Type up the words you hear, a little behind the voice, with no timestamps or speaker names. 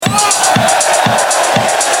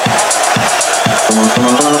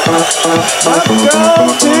Welcome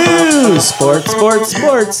to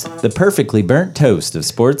Sports, the perfectly burnt toast of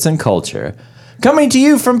sports and culture. Coming to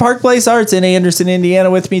you from Park Place Arts in Anderson, Indiana.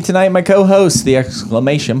 With me tonight, my co-host, the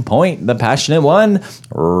exclamation point, the passionate one,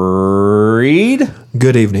 Reed.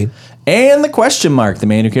 Good evening. And the question mark, the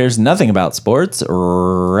man who cares nothing about sports,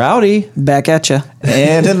 Rowdy. Back at you.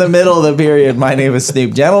 And in the middle of the period, my name is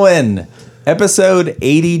Snoop. Gentlemen, episode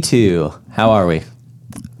 82. How are we?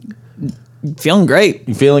 Feeling great.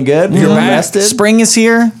 You feeling good? You're back. rested? Spring is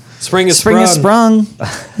here. Spring is sprung.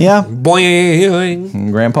 Yeah.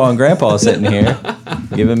 Boing. Grandpa and Grandpa sitting here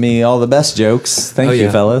giving me all the best jokes. Thank you,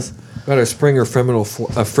 yeah. fellas. Got our spring ephemeral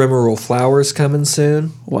flowers coming soon.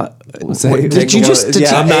 What? Say- Did you just? Did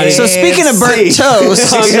I'm you, not so speaking of burnt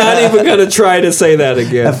toast, I'm not even going to try to say that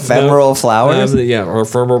again. Ephemeral flowers? Yeah, or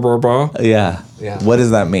ephemeral. Yeah. Yeah. What does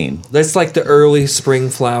that mean? That's like the early spring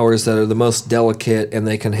flowers that are the most delicate and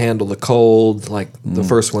they can handle the cold, like the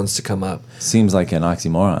first ones to come up. Seems like an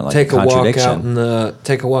oxymoron, like Take a a walk contradiction.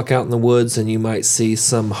 out in the woods, and you might see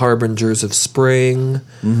some harbingers of spring,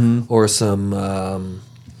 or some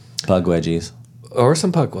Plug wedgies.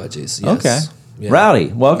 puck wedgies. Yes. Okay. Yeah. Rowdy,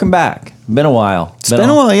 welcome back. Been a while. it's been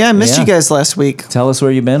a while. Yeah, I missed you guys last week. Tell us where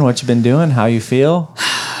you've been, what you've been doing, how you feel.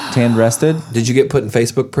 Tanned, rested. Did you get put in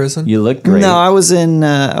Facebook prison? You look great. No, I was in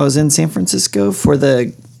San Francisco for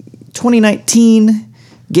the 2019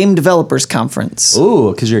 Game Developers Conference.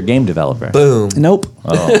 Ooh, because you're a game developer. Boom. Nope.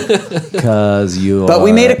 Because you But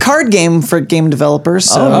we are- made a card game for game developers,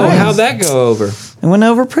 so Oh, nice. how'd that go over? it went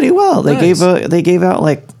over pretty well. They Nice. gave out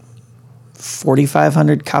like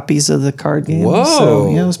 4,500 copies of the card game. Whoa. So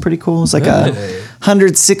yeah, it was pretty cool. It was like a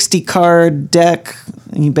 160 card deck,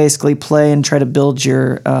 and you basically play and try to build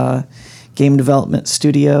your game development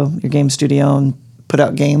studio, your game studio, and put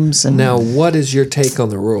out games. And Now, what is your take on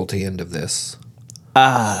the royalty end of this?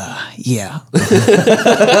 yeah.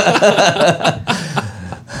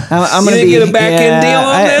 I'm gonna didn't be get a back-end deal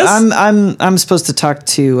on this? I'm supposed to talk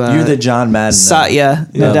to You're the John Madden. Satya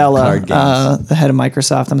of card Nadella, games. the head of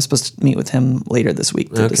Microsoft. I'm supposed to meet with him later this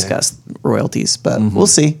week to Okay. discuss royalties, but we'll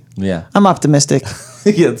see. Yeah. I'm optimistic.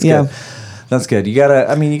 Yeah, that's Yeah. good. That's good. You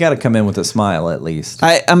gotta come in with a smile at least.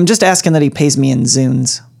 I'm just asking that he pays me in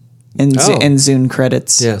Zunes, in Oh. Zune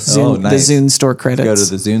credits. Yes. Zune, Oh, nice. the Zune store credits. Go to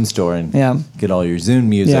the Zune store and Yeah. get all your Zune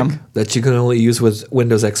music. Yeah. That you can only use with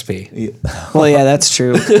Windows XP. Well, yeah, that's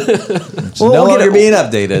true. It's no longer being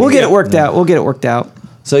updated. We'll get it worked out. We'll get it worked out.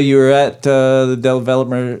 So you were at the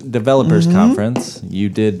developers Mm-hmm. conference. You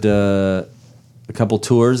did a couple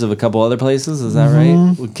tours of a couple other places. Is that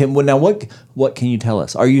Mm-hmm. right? Now what can you tell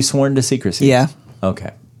us? Are you sworn to secrecy? Yeah,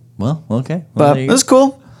 Okay. Well, okay. Well, but there you it was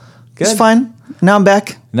cool. It's Good. fine. Now I'm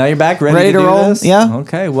back. Now you're back, ready, Ready to to do roll, this? yeah.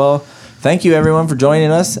 Okay. Well, thank you everyone for joining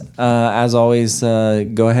us. As always,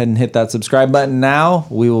 go ahead and hit that subscribe button now.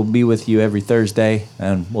 We will be with you every Thursday,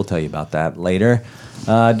 and we'll tell you about that later.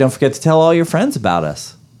 Don't forget to tell all your friends about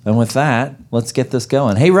us. And with that, let's get this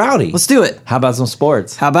going. Hey, Rowdy. Let's do it. How about some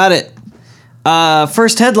sports? How about it?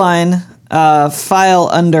 First headline: file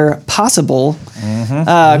under possible.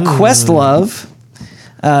 Questlove,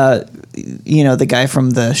 the guy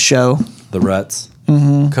from the show. The Ruts.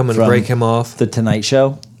 Coming to From- break him off. The Tonight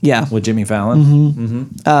Show Yeah, with Jimmy Fallon.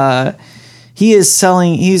 he's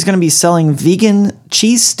going to be selling vegan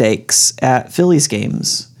cheesesteaks at Phillies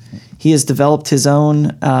games. He has developed his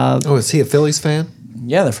own. Oh, is he a Phillies fan?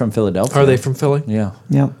 Yeah, they're from Philadelphia. Are they from Philly? Yeah.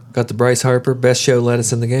 Yep. Got the Bryce Harper, best show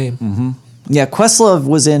lettuce in the game. Yeah, Questlove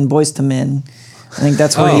was in Boyz II Men. I think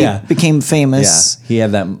that's where Oh, he yeah. became Yeah. famous. He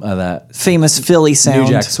had that Famous Philly sound. New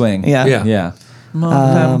Jack Swing. Yeah. Yeah. Yeah.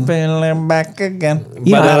 I'm feeling back again.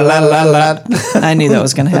 You know, I knew that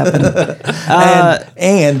was going to happen.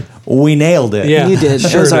 And we nailed it. Yeah, You did. That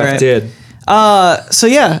Sure was all enough, right. did. So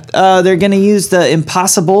yeah, they're going to use the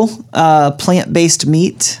Impossible plant-based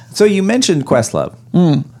meat. So you mentioned Questlove.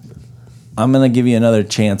 I'm going to give you another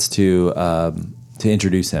chance to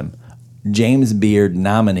introduce him. James Beard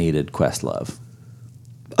nominated Questlove.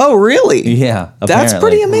 Oh, really? Yeah, That's apparently.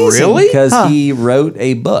 pretty amazing. Really? Because Huh. he wrote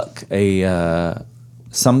a book, what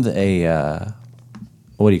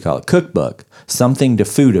do you call it? Cookbook. Something to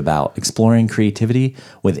food about, exploring creativity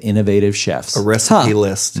with innovative chefs. A recipe Huh.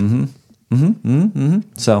 list.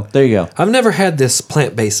 So there you go. I've never had this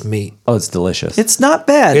plant-based meat. Oh, it's delicious. It's not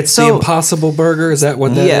bad. It's the Impossible Burger. Is that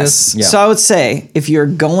what that is? Yes. Yeah. So I would say if you're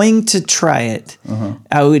going to try it,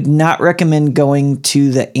 I would not recommend going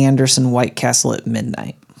to the Anderson White Castle at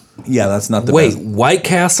midnight. Yeah, that's not the Wait, best. White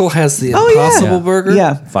Castle has the Oh, yeah. Impossible Yeah. Burger?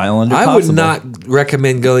 Yeah. File under I possible. would not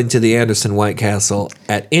recommend going to the Anderson White Castle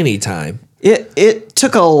at any time. It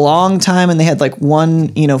took a long time, and they had like one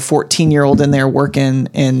 14-year-old in there working,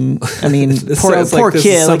 and I mean sounds poor like this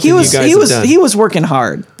is kid, like something you guys have done. he was working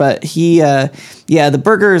hard, but the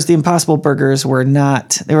burgers, the Impossible Burgers were a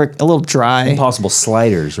little dry. Impossible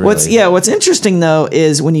sliders, really. What's interesting though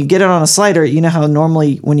is when you get it on a slider, you know how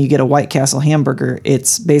normally when you get a White Castle hamburger,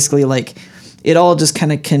 it's basically like it all just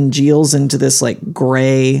kind of congeals into this like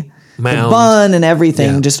gray Mound. bun and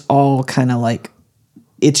everything, Yeah. just all kind of like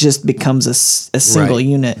it just becomes a single Right.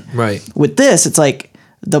 unit. Right. With this, it's like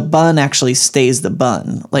the bun actually stays the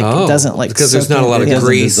bun, like it doesn't like because there's soak not a lot of into it.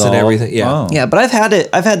 grease and dissolve. everything. Yeah. Oh. Yeah, but I've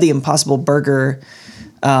had the Impossible Burger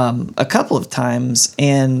a couple of times,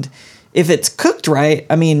 and if it's cooked right,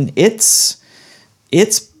 I mean it's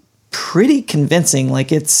pretty convincing.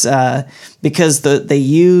 Like it's because they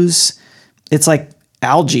use it's like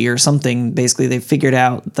algae or something. Basically, they figured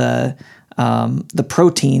out the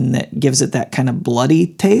protein that gives it that kind of bloody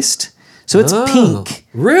taste. So it's pink.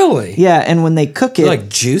 Really? Yeah, and when they cook it, Like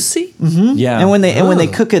juicy? Yeah. and when they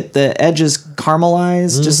cook it, the edges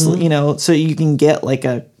caramelize, just so you can get like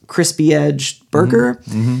a crispy edged burger.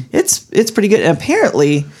 It's pretty good. And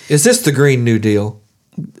apparently, Is this the Green New Deal?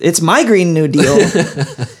 it's my Green New Deal.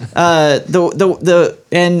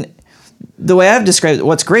 The way I've described it,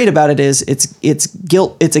 what's great about it is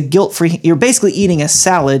it's a guilt-free. You're basically eating a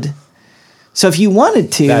salad. So if you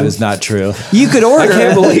wanted to, that is not true. you could I order.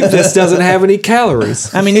 can't believe this doesn't have any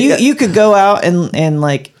calories. I mean, you could go out and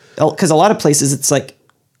like, because a lot of places it's like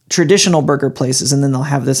traditional burger places, and then they'll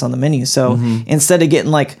have this on the menu. So instead of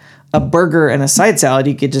getting like a burger and a side salad,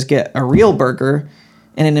 you could just get a real burger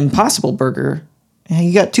and an Impossible Burger. And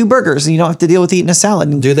you got two burgers, and you don't have to deal with eating a salad.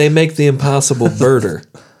 And Do they make the Impossible Birder?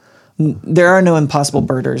 there are no Impossible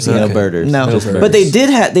Burgers yet. No birders. No, Just but they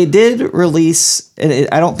did release. And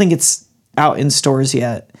I don't think it's out in stores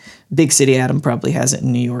yet. Big City Adam probably has it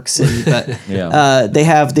in New York City, but Yeah. they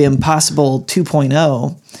have the Impossible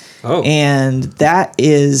 2.0. Oh. And that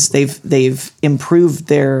is they've improved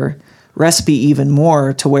their recipe even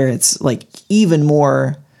more to where it's like even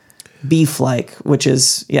more beef-like, which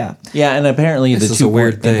is Yeah, and apparently This the is a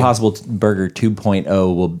weird thing. Impossible Burger 2.0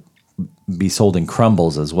 will be sold in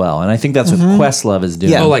crumbles as well. And I think that's what Questlove is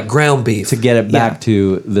doing. Yeah. Oh, like ground beef. To get it back Yeah.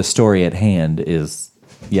 to the story at hand is,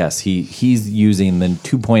 yes, he's using the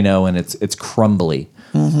 2.0 and it's crumbly.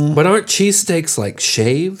 But aren't cheesesteaks like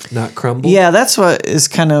shaved, not crumbled? Yeah, that's what is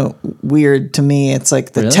kind of weird to me. It's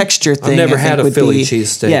like the Really? texture thing. I've never I had think, a would Philly be-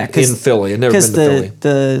 cheesesteak 'cause- in Philly. I've never been to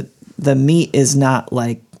Philly. The meat is not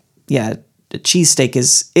like the cheesesteak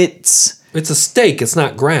is it's It's a steak. It's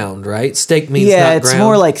not ground, right? Steak means yeah, not it's ground.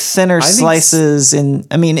 more like thinner think slices, and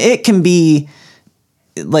I mean it can be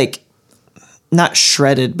like not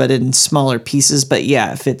shredded, but in smaller pieces. But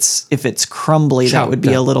yeah, if it's crumbly, that would be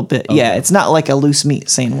Chopped a up. little bit. Yeah, it's not like a loose meat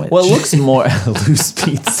sandwich. Well, it looks more loose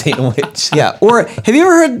meat sandwich. yeah. Or have you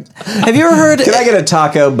ever heard? Can I get a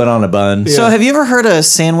taco but on a bun? So have you ever heard a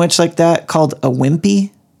sandwich like that called a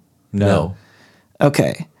wimpy? No.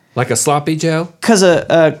 Okay. Like a sloppy Joe? Because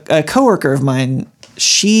a coworker of mine,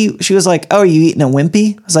 she was like, "Oh, are you eating a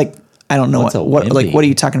wimpy?" I was like, "I don't know What's a what wimpy? what are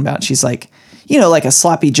you talking about?" She's like, like a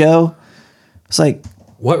sloppy Joe. It's like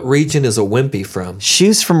What region is a wimpy from?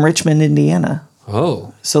 she's from Richmond, Indiana,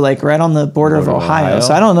 Oh. so like right on the border of Border of Ohio. Ohio?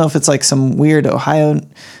 So I don't know if it's like some weird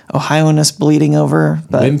Ohio-ness bleeding over,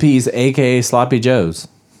 but Wimpy's, aka Sloppy Joe's.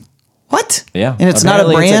 what? Yeah. and it's not a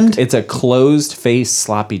Apparently brand. It's a closed face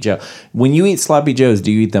Sloppy Joe. When you eat Sloppy Joes,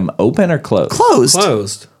 do you eat them open or closed? Closed.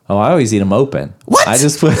 Closed. Oh, I always eat them open. What? I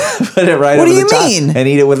just put it right What over do the you top mean? and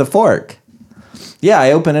eat it with a fork. Yeah,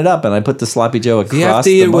 I open it up and I put the Sloppy Joe across If you have to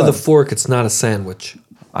eat the it with bun. a fork, it's not a sandwich.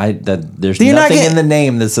 There's You're not nothing getting- in the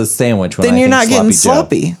name that says sandwich. When Then I you're think not getting Joe.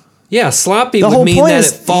 sloppy. Yeah, sloppy The would whole mean point that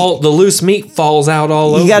is the loose meat falls out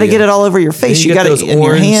all over You got to get it all over your face. You got to in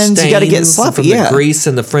your hands. You got to get sloppy. From Yeah. the grease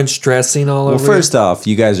and the French dressing all Well, over. first off,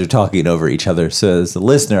 you guys are talking over each other. So as a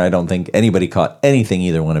listener, I don't think anybody caught anything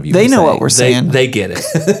either one of you. They were know saying. what we're saying. they get it.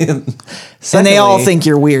 And they all Secondly, think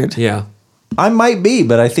you're weird. Yeah. I might be,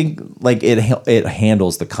 but I think like it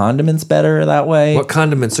handles the condiments better that way. What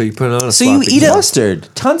condiments are you putting on a So you sloppy eat Joe? it- Mustard,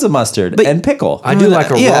 tons of mustard, But- and pickle. I do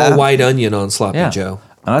like a Yeah. raw white onion on sloppy yeah, Joe.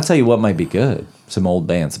 and I'll tell you what might be good: some Old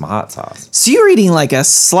Bay and some hot sauce. So you're eating like a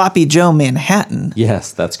sloppy Joe Manhattan.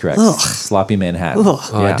 Yes, that's correct. Ugh. Sloppy Manhattan. Ugh.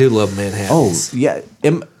 Oh, I do love Manhattans. Oh yeah.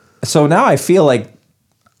 So now I feel like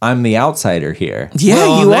I'm the outsider here. Yeah,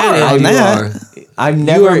 Well, you on are that on end, that. you are. I've You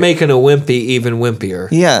never. are making a wimpy even wimpier.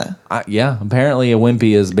 Yeah. Yeah, apparently a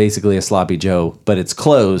wimpy is basically a sloppy Joe, but it's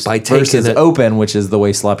closed By taking versus it- open, which is the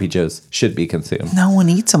way sloppy Joes should be consumed. No one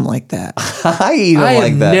eats them like that. I eat them I like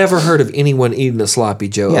have that. never heard of anyone eating a sloppy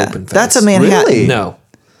Joe Yeah. open face. That's a Manhattan. Really? No.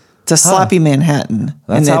 It's a sloppy Manhattan.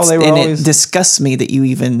 That's how they were always- it disgusts me that you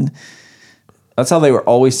even. That's how they were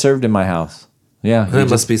always served in my house. Yeah. That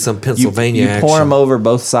must be some Pennsylvania You action. pour them over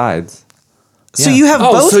both sides. So you have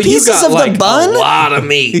both pieces you got of like the bun? a lot of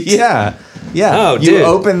meat. Yeah. Yeah. Oh, you dude.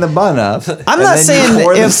 open the bun up. I'm not saying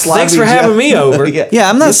Thanks for having me over. Yeah,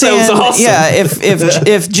 I'm not This saying. sounds awesome. Yeah,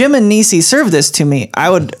 if Jim and Nisi served this to me, I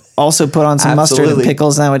would also put on some mustard and Absolutely.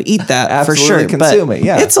 pickles, and I would eat that for Absolutely sure. consume but it,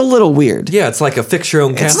 yeah. it's a little weird. Yeah, it's like a fix your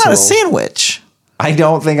own It's casserole. not a sandwich. I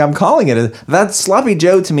don't think I'm calling it that sloppy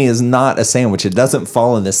Joe to me is not a sandwich. It doesn't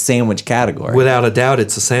fall in the sandwich category. Without a doubt,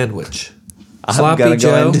 it's a sandwich. I'm Sloppy gonna go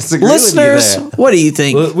Joe. and disagree Listeners, with you there. what do you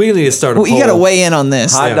think? Well, we need to start a Well, you poll. got to weigh in on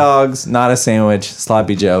this. Hot dogs, not a sandwich.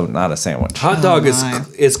 Sloppy Joe, not a sandwich. Hot dog my.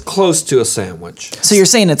 is close to a sandwich. So you're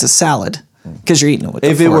saying it's a salad because you're eating it with.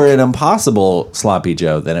 If a it fork. were an impossible sloppy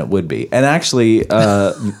Joe, then it would be. And actually,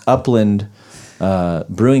 Upland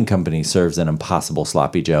Brewing Company serves an impossible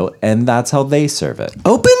sloppy Joe, and that's how they serve it.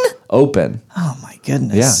 Open. Oh my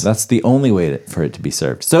goodness. Yeah, that's the only way for it to be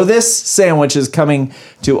served. So this sandwich is coming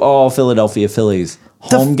to all Philadelphia Phillies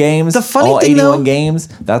home games, the funny all thing, 81 though- games.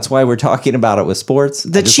 That's why we're talking about it with sports.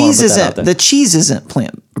 The cheese isn't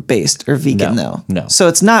plant based or vegan No, though. no. So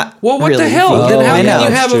it's not. Well, what really the hell? vegan. Then how I can know.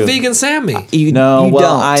 you have True. a vegan Sammy? You, No, you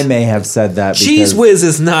well, don't. I may have said that Cheese because Whiz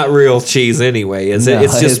is not real cheese anyway, is it? No,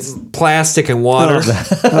 It's just it's- plastic and water.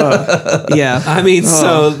 Yeah. I mean,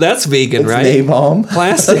 so that's vegan, right? napalm.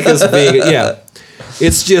 Plastic is vegan. Yeah.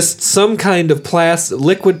 It's just some kind of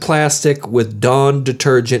liquid plastic with Dawn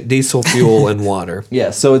detergent, diesel fuel, and water. Yeah,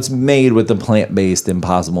 so it's made with the plant-based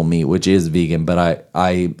Impossible meat, which is vegan, but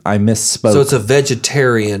I misspoke. So it's a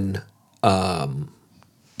vegetarian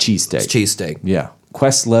cheesesteak. cheesesteak. Yeah,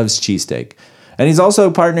 Quest loves cheesesteak. And he's also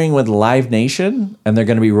partnering with Live Nation, and they're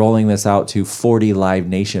going to be rolling this out to 40 Live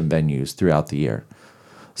Nation venues throughout the year.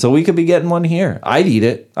 So we could be getting one here. I'd eat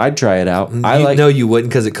it. I'd try it out. No, you wouldn't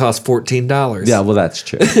because it costs $14. Yeah, well, that's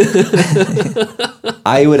true.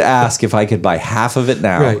 I would ask if I could buy half of it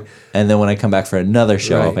now, Right. and then when I come back for another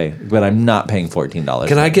show, I'll Right. pay. But I'm not paying $14.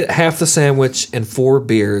 Can I get half the sandwich and 4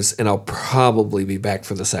 beers, and I'll probably be back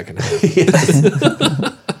for the second half.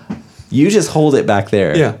 You just hold it back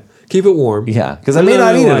there. Yeah, keep it warm. Yeah, because I Put may it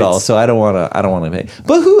not under eat the it all, lights. so I don't want to pay.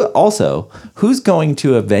 But who's going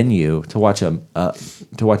to a venue to watch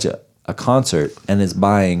a concert and is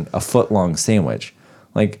buying a foot-long sandwich?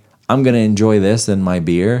 Like, I'm going to enjoy this and my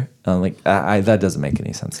beer. That doesn't make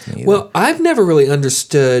any sense to me either. Well, I've never really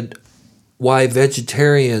understood why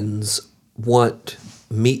vegetarians want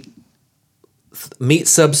meat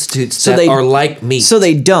substitutes that are like meat. So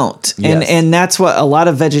they don't. Yes. And that's what a lot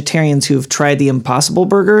of vegetarians who've tried the Impossible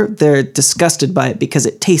Burger, they're disgusted by it because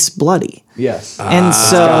it tastes bloody. yes. And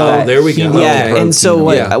so there we go. Yeah, Okay. and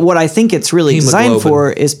so Yeah. what I think it's really designed Hemoglobin.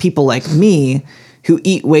 for is people like me who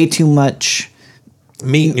eat way too much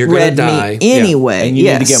meat, you're going to red die. meat anyway. And you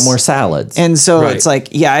yes. need to get more salads. And so Right. it's like,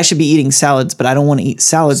 yeah, I should be eating salads, but I don't want to eat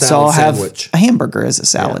salads, so Salad I'll have sandwich. a hamburger as a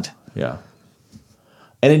salad. Yeah.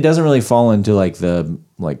 And it doesn't really fall into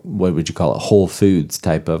what would you call it, Whole Foods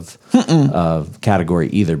type of category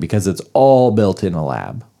either, because it's all built in a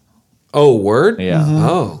lab. Oh, word? Yeah.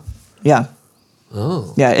 Oh. Yeah.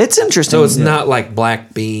 Oh. Yeah, it's interesting. So it's not like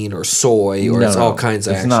black bean or soy or it's all kinds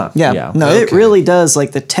of it's action. not. Yeah. No, it Okay. really does,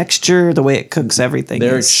 like the texture, the way it cooks everything.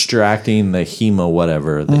 They're is- extracting the hemolyte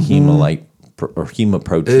or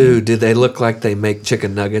hemoprotein. Ooh, did they look like they make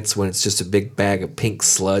chicken nuggets when it's just a big bag of pink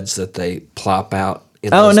sludge that they plop out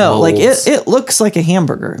in Oh those no, like molds? it looks like a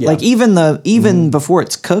hamburger. Like even before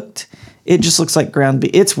it's cooked, it just looks like ground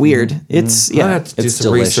beef. It's weird. It's I yeah. have to do It's some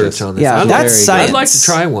delicious. research on this. Yeah, I'd that's like, science. I'd like to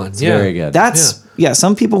try one. Yeah. Very good. That's yeah.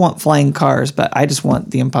 Some people want flying cars, but I just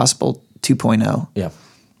want the Impossible 2.0. Yeah.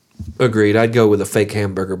 Agreed. I'd go with a fake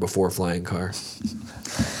hamburger before flying car.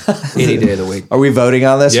 Any day of the week. Are we voting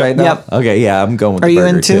on this Yep. right now? Yep. Okay, yeah, I'm going with Are the you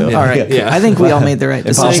burger in too? too. All right. Yeah. I think we all made the right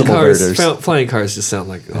decision. Impossible. Flying Birders. cars just sound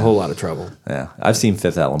like a whole lot of trouble. Yeah, I've seen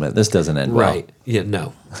Fifth Element. This doesn't end well. Right. Yeah,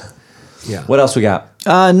 no. Yeah. What else we got?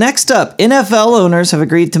 Next up, NFL owners have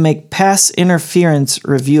agreed to make pass interference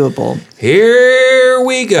reviewable. Here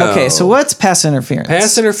we go. Okay, so what's pass interference?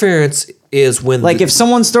 Pass interference is when Like if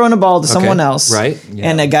someone's throwing a ball to someone else, right.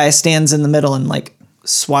 and a guy stands in the middle and like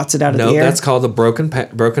swats it out of No, the air. that's called a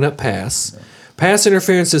broken up pass. Pass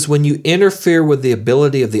interference is when you interfere with the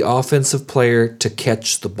ability of the offensive player to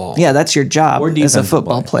catch the ball. Yeah, that's your job Or as a defensive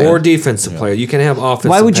football player. player. Or defensive player. You can have offensive.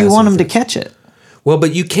 Why would you pass want them to interference. catch it? Well,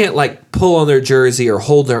 but you can't like pull on their jersey or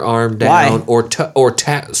hold their arm down Why? or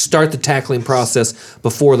start the tackling process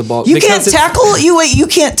before the ball. You Because can't it's tackle. You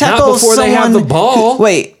can't tackle before someone. they have the ball.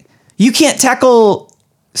 Wait, you can't tackle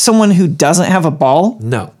someone who doesn't have a ball.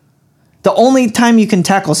 No. The only time you can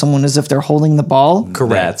tackle someone is if they're holding the ball.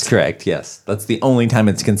 Correct. That's correct. Yes, that's the only time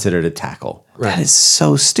it's considered a tackle. That is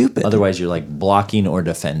so stupid. Otherwise, you're like blocking or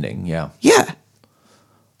defending. Yeah, Yeah.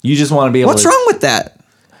 you just want to be able. What's to, wrong with that?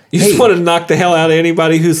 You just want to knock the hell out of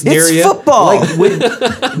anybody who's near It's you. football. Like when,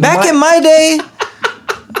 Back in my day,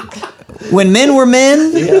 when men were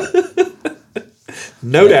men,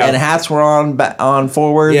 No doubt. and hats were on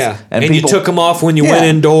forwards. Yeah, and people, you took them off when you went Yeah.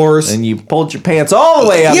 indoors. and you pulled your pants all the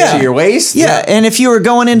way up Yeah. to your waist. yeah, and if you were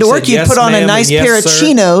going into You work, said, you'd "Yes, put on a ma'am," nice and "Yes, pair of sir."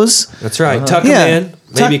 chinos. That's right. Tuck them Yeah. in.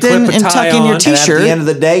 Maybe Tucked in clip a and tie tuck in your on. t- And at T-shirt. the end of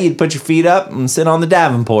the day, you'd put your feet up and sit on the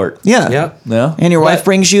Davenport. Yeah. Yep. Yeah. And your wife But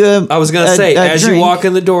brings you a. I was going to a- say, a as you drink. walk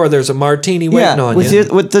in the door, there's a martini waiting yeah, on with you.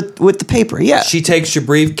 with the paper. Yeah. She takes your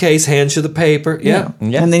briefcase, hands you the paper. Yeah.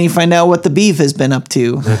 Yeah. And then you find out what the beef has been up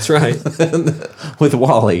to. That's right. With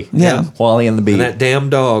Wally. Yeah. Wally and the Bee. And that damn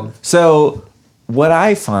dog. So, what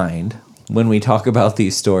I find when we talk about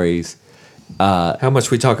these stories, How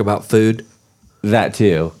much we talk about food. that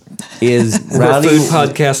too, is We're a Rowdy, food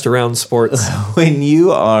podcast around sports. when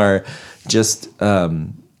you are just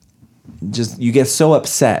you get so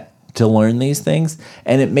upset to learn these things,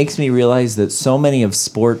 and it makes me realize that so many of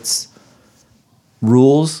sports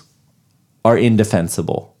rules are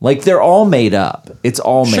indefensible. Like they're all made up. It's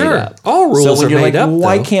all made Sure. up. All rules so when are you're made like, up,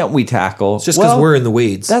 why though. can't we tackle? Just because we're in the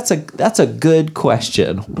weeds. That's a good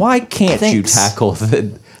question. Why can't you Thanks. tackle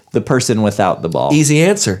the person without the ball? Easy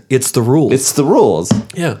answer. It's the rules. It's the rules,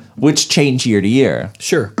 yeah. which change year to year.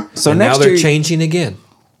 Sure. So And next now they're year- changing again.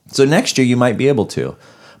 So next year you might be able to,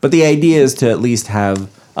 but the idea is to at least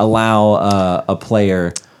allow a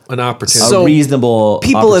player An opportunity. a So reasonable.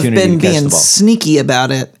 People have opportunity been to catch being the ball. sneaky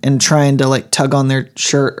about it and trying to like tug on their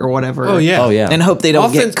shirt or whatever. Oh, yeah. Oh, yeah. And hope they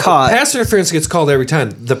don't get caught. Pass interference gets called every time.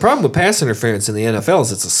 The problem with pass interference in the NFL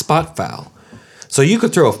is it's a spot foul. So you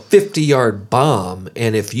could throw a 50-yard bomb,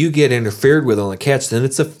 and if you get interfered with on a catch, then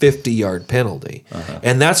it's a 50-yard penalty.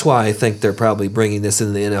 And that's why I think they're probably bringing this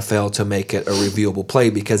in the NFL to make it a reviewable play,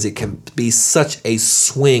 because it can be such a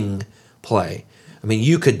swing play. I mean,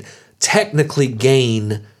 you could technically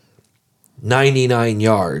gain 99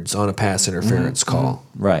 yards on a pass interference call.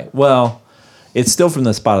 Right. Well, it's still from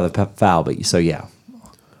the spot of the foul, but so yeah.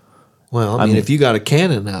 Well, I mean, if you got a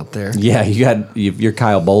cannon out there. Yeah, you're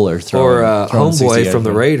Kyle Bowler throwing Or throwing 60 homeboy yards from the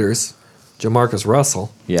from- Raiders, Jamarcus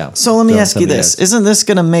Russell. Yeah. So let me Throwing ask you 70 this: yards. Isn't this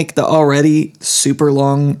going to make the already super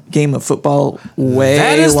long game of football way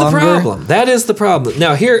That is longer? the problem. That is the problem.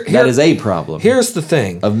 Now here That is a problem. Here's the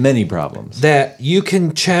thing of many problems. that you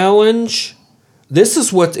can challenge. This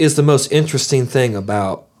is what is the most interesting thing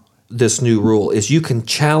about this new rule is you can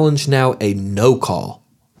challenge now a no call,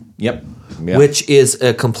 Yep. Yeah. which is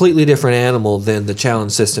a completely different animal than the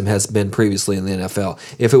challenge system has been previously in the NFL.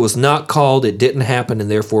 If it was not called, it didn't happen and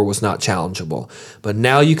therefore was not challengeable. But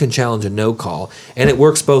now you can challenge a no call, and it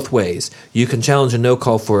works both ways. You can challenge a no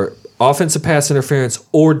call for offensive pass interference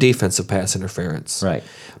or defensive pass interference. Right.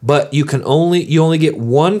 But you only get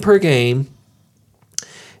one per game,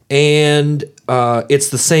 and it's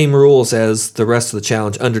the same rules as the rest of the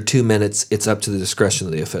challenge. Under 2 minutes, it's up to the discretion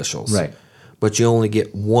of the officials. Right. But you only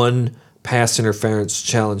get one pass interference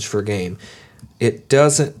challenge for a game. It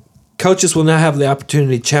doesn't. Coaches will now have the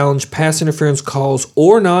opportunity to challenge pass interference calls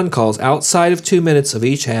or non-calls outside of 2 minutes of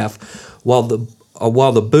each half, while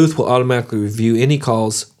the booth will automatically review any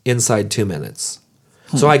calls inside 2 minutes.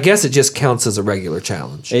 So I guess it just counts as a regular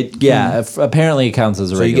challenge. Apparently it counts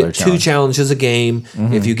as a So you regular get two challenge. challenges a game.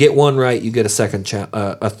 If you get one right, you get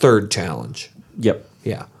a third challenge. Yep.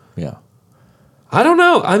 Yeah. Yeah. I don't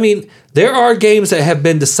know. I mean, there are games that have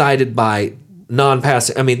been decided by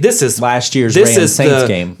non-passing. I mean, this is Last year's Rams Saints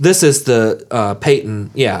game. This is the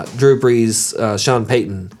Peyton, Drew Brees, Sean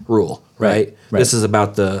Payton rule, right? Right. This is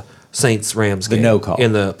about the Saints Rams game no call.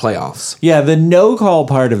 in the playoffs. Yeah, the no call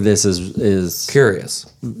part of this is Curious.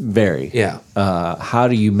 very. Yeah. How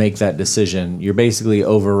do you make that decision? You're basically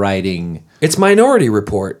overriding. It's Minority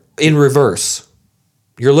Report in reverse.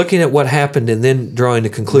 You're looking at what happened and then drawing a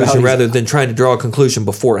conclusion Rowdy's- rather than trying to draw a conclusion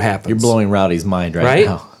before it happens. You're blowing Rowdy's mind right, right?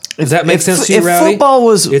 now. Does that make sense to you, If Rowdy? football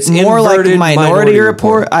was It's more like inverted Minority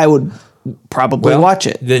Report, I would probably Well, watch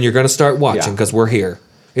it. Then you're going to start watching Yeah. because we're here.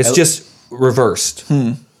 It's just reversed.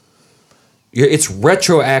 It's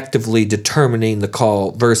retroactively determining the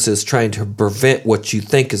call versus trying to prevent what you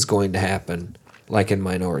think is going to happen, like in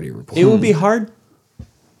Minority Report. It would be hard.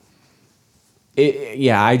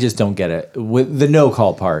 I just don't get it. With the no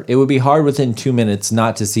call part, it would be hard within 2 minutes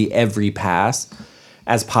not to see every pass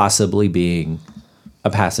as possibly being a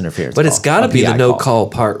pass interference. But it's call, got to a be the PI no call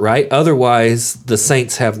part, right? Otherwise, the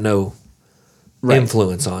Saints have no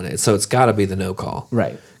influence on it. So it's got to be the no call.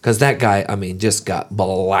 Right. Because that guy, I mean, just got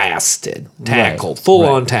blasted, tackled, full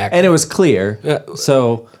on tackle. And it was clear.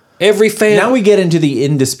 So every fan. now we get into the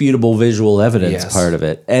indisputable visual evidence Yes. part of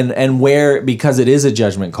it. And where, because it is a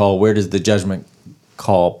judgment call, where does the judgment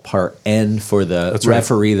call part end for the right.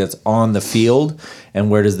 referee that's on the field? And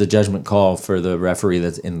where does the judgment call for the referee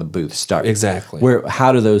that's in the booth start? Exactly.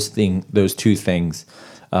 How do those two things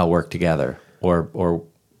work together or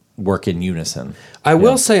work in unison? I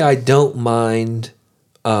will say I don't mind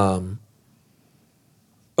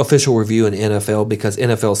official review in NFL because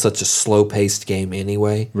NFL is such a slow-paced game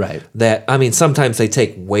anyway. Right. That, I mean, sometimes they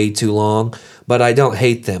take way too long, but I don't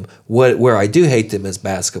hate them. Where I do hate them is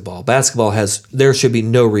basketball. There should be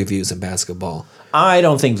no reviews in basketball. I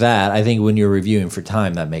don't think that. I think when you're reviewing for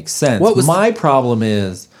time, that makes sense. My problem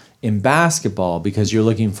is in basketball, because you're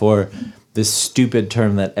looking for this stupid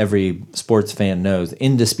term that every sports fan knows,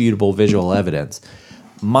 indisputable visual evidence.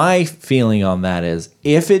 My feeling on that is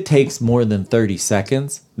if it takes more than 30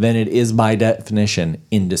 seconds, then it is by definition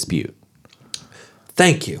in dispute.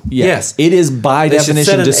 Thank you. Yeah. Yes. It is by They should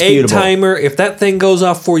definition set an disputable. 8 timer. If that thing goes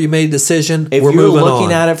off before you made a decision, If we're you're moving looking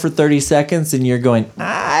on. at it for 30 seconds and you're going,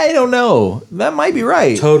 I don't know, that might be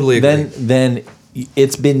right. Totally agree. Then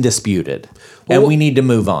it's been disputed, and Well, we need to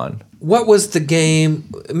move on. What was the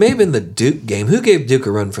game? It may have been the Duke game. Who gave Duke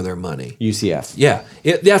a run for their money? UCF. Yeah,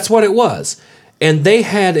 that's what it was. And they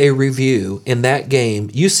had a review in that game.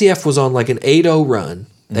 UCF was on like an 8-0 run.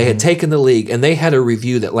 They had taken the league, and they had a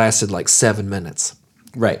review that lasted like 7 minutes.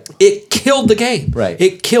 Right. It killed the game. Right.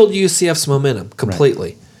 It killed UCF's momentum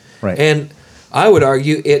completely. Right. And I would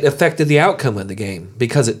argue it affected the outcome of the game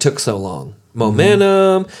because it took so long.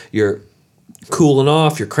 Momentum, you're cooling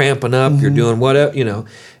off, you're cramping up, you're doing whatever,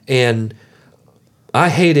 And I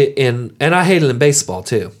hate it and I hate it in baseball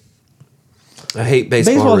too. I hate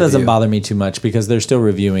baseball. Baseball doesn't review. bother me too much because they're still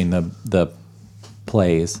reviewing the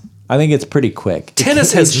plays. I think it's pretty quick.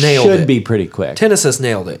 Tennis It has nailed it. Should be pretty quick. Tennis has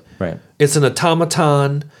nailed it. Right. It's an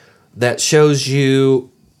automaton that shows you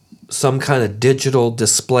some kind of digital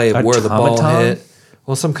display of where the ball Automaton? hit.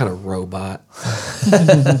 Well, some kind of robot.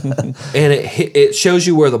 And it shows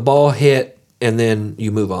you where the ball hit, and then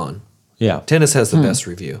you move on. Yeah. Tennis has the best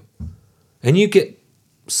review. And you get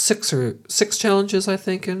six challenges, I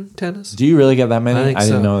think, in tennis. Do you really get that many? I think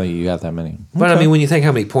didn't so. know that you got that many. But I mean, when you think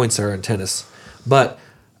how many points there are in tennis. But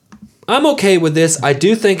I'm okay with this. I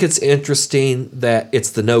do think it's interesting that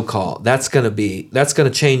it's the no call. That's going to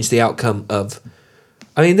change the outcome of.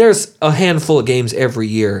 I mean, there's a handful of games every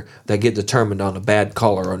year that get determined on a bad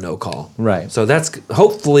call or a no call. Right. So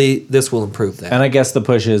hopefully this will improve that. And I guess the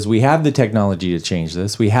push is we have the technology to change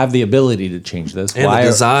this. We have the ability to change this. And the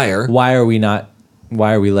desire. Why are we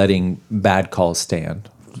letting bad calls stand?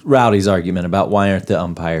 Rowdy's argument about why aren't the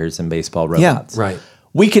umpires in baseball robots? Right.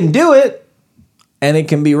 We can do it, and it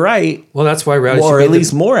can be right, Well, that's why Rowdy or should at be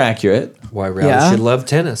least more accurate. why Rowdy Yeah. should love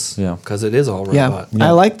tennis. Yeah. Because it is all Yeah, robot.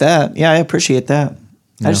 I like that. Yeah, I appreciate that.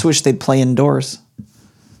 I just wish they'd play indoors.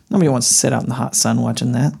 Nobody wants to sit out in the hot sun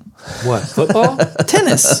watching that. What, football?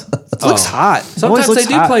 Tennis. It looks hot. It always Sometimes they looks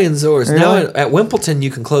do hot. play indoors. Really? Now at Wimbledon,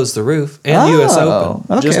 you can close the roof and U.S. Open.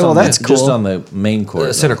 Okay, Just well on that's the, cool. Just on the main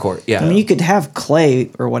court. Center court, yeah. I mean, you could have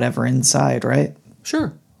clay or whatever inside, right?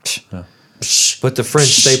 Sure. But the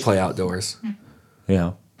French, they play outdoors.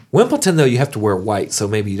 Yeah. Wimbledon, though, you have to wear white, so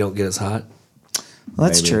maybe you don't get as hot. Well,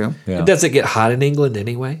 that's Maybe. true. Yeah. Does it get hot in England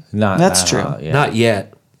anyway? Not That's that true. hot, yeah. Not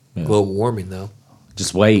yet. Global warming, though.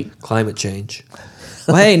 Just wait. Climate change.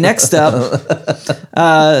 Well, hey, next up,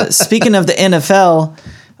 speaking of the NFL,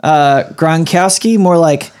 Gronkowski, more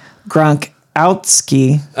like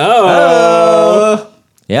Gronkowski.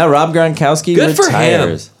 Yeah, Rob Gronkowski Good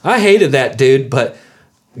retires. for him. I hated that dude, but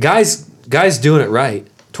guys doing it right.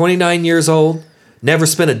 29 years old, never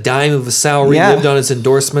spent a dime of his salary, Yeah. lived on his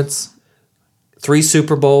endorsements, 3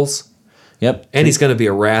 Super Bowls, Yep. and he's going to be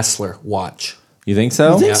a wrestler. Watch. You think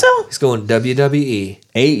so? think so? He's going WWE.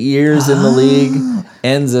 8 years in the league,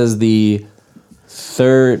 ends as the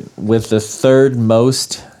third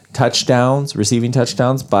most touchdowns, receiving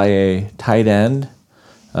touchdowns by a tight end.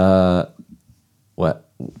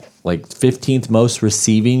 Like 15th most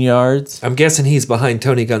receiving yards I'm guessing he's behind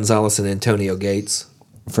Tony Gonzalez and Antonio Gates.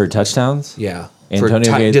 for touchdowns? Yeah.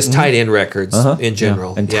 Antonio Gates. Just tight end records in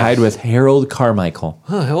general. And Yeah. tied with Harold Carmichael.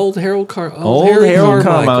 Old Harold Carmichael. Old Harold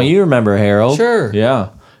Carmichael. You remember Harold? Sure. Yeah.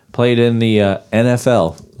 Played in the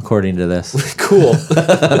NFL, according to this. Cool.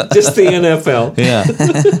 Just the NFL. Yeah.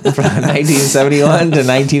 From 1971 to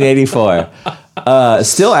 1984.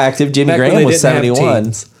 Still active. Jimmy Back when Graham they was didn't have 71,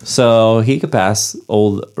 teams. so he could pass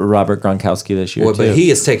old Robert Gronkowski this year Boy, too. but he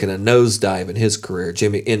has taken a nosedive in his career,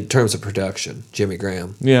 Jimmy, in terms of production. Jimmy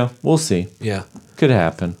Graham. yeah, we'll see. Yeah. Could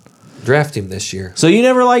happen. Draft him this year. So you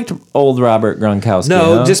never liked old Robert Gronkowski?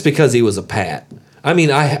 No, huh? just because he was a Pat. I mean,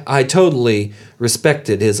 I totally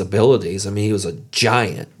respected his abilities. I mean, he was a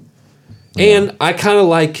giant. And I kind of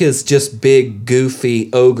like his just big, goofy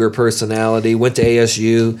ogre personality. Went to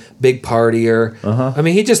ASU, big partier. I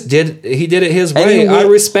mean, he did it his And way. he I went-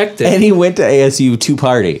 respect it. And he went to ASU to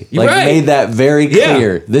party. Like Right. made that very Yeah.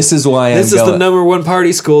 clear. This is why This I'm is going. the number one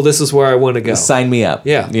party school. This is where I want to go. Sign me up.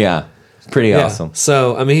 Yeah. Yeah. Pretty Yeah. awesome.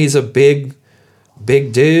 So, I mean, he's a big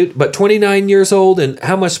dude, but 29 years old. And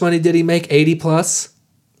how much money did he make? 80 plus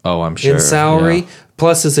Oh, I'm sure. in salary. Yeah.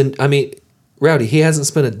 Plus, I mean, Rowdy, he hasn't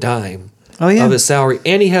spent a dime Oh, yeah. of his salary.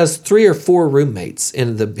 And he has 3 or 4 roommates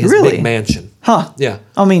in his Really? big mansion. Huh. Yeah.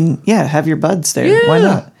 I mean, yeah, have your buds there. Why Yeah.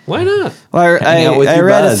 not? Why not? Well, Hang out with I your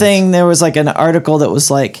read buds. a thing. There was like an article that was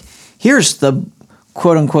like, here's the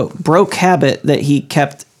quote unquote broke habit that he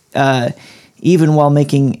kept even while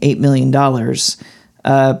making $8 million.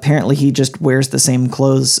 Apparently, he just wears the same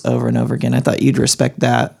clothes over and over again. I thought you'd respect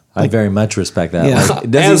that. I very much respect that. Yeah. Like, As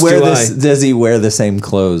does he wear do this? I. Does he wear the same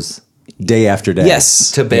clothes day after day?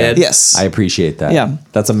 Yes. To bed. Yes. I appreciate that. Yeah.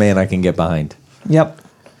 That's a man I can get behind. Yep.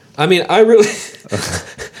 I mean, I really.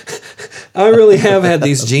 I really have had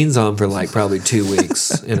these jeans on for like probably 2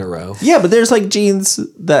 weeks in a row. Yeah, but there's like jeans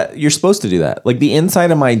that you're supposed to do that. Like the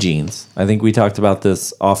inside of my jeans. I think we talked about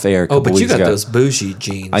this off air. A couple Oh, but you weeks got ago. those bougie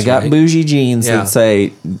jeans. I got right? bougie jeans Yeah. that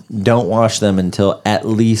say don't wash them until at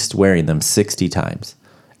least wearing them 60 times.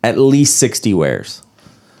 At least 60 wears.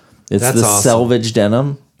 It's That's the awesome. selvage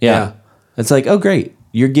denim. Yeah. Yeah. It's like, oh great.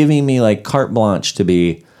 You're giving me like carte blanche to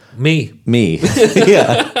be Me. me.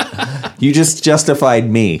 Yeah. You just justified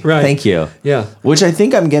me. Right. Thank you. Yeah. Which I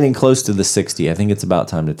think I'm getting close to the 60. I think it's about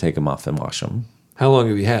time to take them off and wash them. How long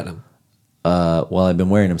have you had them? Well, I've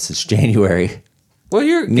been wearing them since January. Well,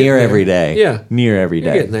 you're Near getting there. every day. Yeah. Near every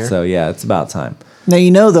You're day. getting there. So yeah, it's about time. Now,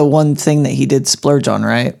 you know the one thing that he did splurge on,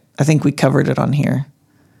 right? I think we covered it on here.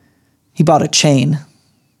 He bought a chain.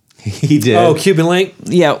 He did. Oh, Cuban Link.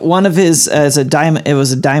 Yeah, one of his as a diamond. It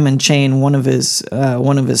was a diamond chain. One of his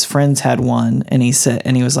friends had one, and he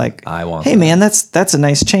was like, I want Hey that." man, that's a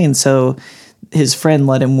nice chain. So his friend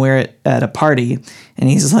let him wear it at a party, and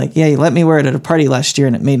he's like, yeah, he let me wear it at a party last year,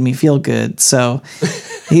 and it made me feel good. So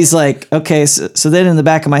he's like, okay. So then in the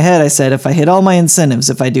back of my head, I said, if I hit all my incentives,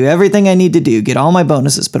 if I do everything I need to do, get all my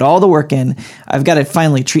bonuses, put all the work in, I've got to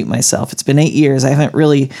finally treat myself. It's been 8 years. I haven't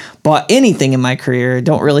really bought anything in my career.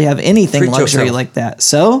 Don't really have anything Treat luxury yourself. like that.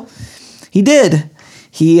 So he did.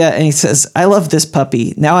 And he says, I love this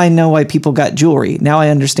puppy. Now I know why people got jewelry. Now I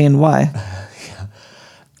understand why.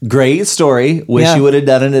 Great story. Wish Yeah. you would have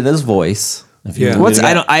done it in his voice. If you Yeah. would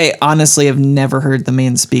have I honestly have never heard the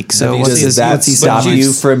man speak. So Have you what's seen- his, Does that what's he stop saying?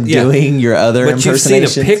 you from Yeah. doing your other But you've seen a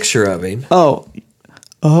impersonations? picture of him. Oh,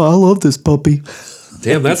 I love this puppy.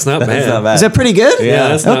 Damn, that's not bad. That's not bad. Is that pretty good? Yeah,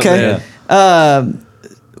 that's not Okay. bad.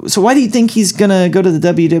 So why do you think he's gonna go to the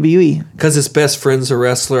WWE? Because his best friend's a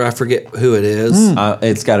wrestler. I forget who it is.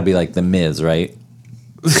 It's got to be like the Miz, right?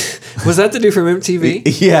 Was that the dude from MTV?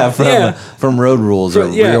 Yeah, Yeah. from Road Rules or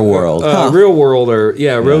Real World. Real World or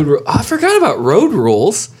Road Rules. I forgot about Road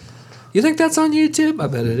Rules. You think that's on YouTube? I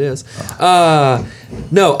bet it is.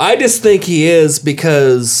 No, I just think he is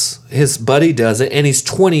because his buddy does it, and he's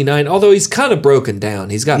 29. Although he's kind of broken down,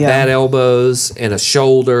 he's got Yeah. bad elbows and a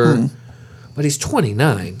shoulder, but he's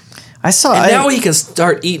 29. I saw. And now he can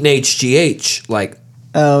start eating HGH like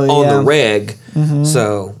on the reg.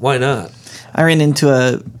 So why not? I ran into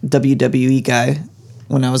a WWE guy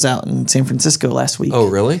when I was out in San Francisco last week. Oh,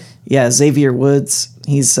 really? Yeah, Xavier Woods.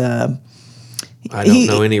 He's I don't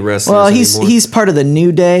know any wrestlers Well, anymore. he's part of the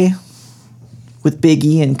New Day with Big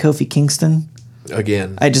E and Kofi Kingston.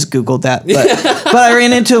 Again. I just Googled that, but I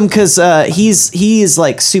ran into him because he's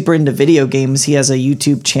like super into video games. He has a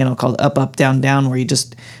YouTube channel called Up Up Down Down where he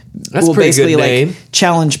just That's will a pretty basically good like name.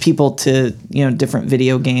 challenge people to different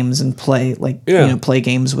video games and play Yeah. play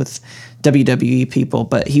games with WWE people.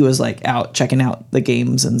 But he was like out checking out the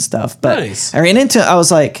games and stuff. But Nice. I ran into I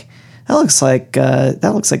was like, that looks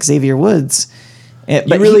like Xavier Woods.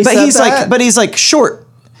 But really said he's that? he's like short.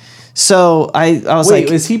 So I was Wait,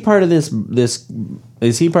 like, is he part of this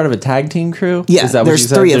Is he part of a tag team crew? Yeah, Is that what there's you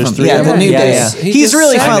said? three of them. Yeah, the New Day. He He's just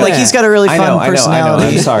really said fun. Like that. he's got a really fun I know.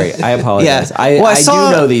 personality. I'm sorry. I apologize. Yeah. I, Well, I I saw-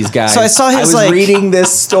 do know these guys. so I saw his, I was like- reading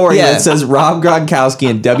this story Yeah. that says Rob Gronkowski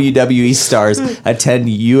and WWE stars attend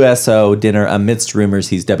USO dinner amidst rumors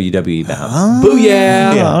he's WWE bound.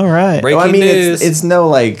 Booyah! Yeah, all right. Breaking Well, I mean, news. it's no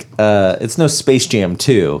like it's no Space Jam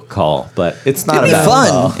 2 call, but it's not It'd be a bad fun.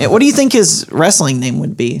 call. What do you think his wrestling name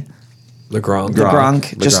would be? the Gronk. The Gronk. Gronk.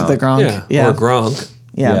 The Just Gronk. the Gronk. Yeah. Yeah. Or Gronk.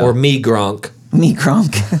 Yeah. Or me Gronk. Me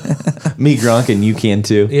Gronk. Me Gronk and you can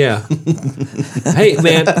too. Yeah. Hey,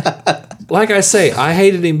 man. Like I say, I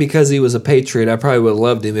hated him because he was a Patriot. I probably would have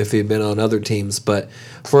loved him if he'd been on other teams. But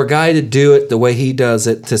for a guy to do it the way he does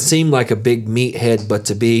it, to seem like a big meathead, but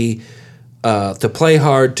to be to play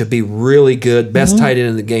hard, to be really good, best tight end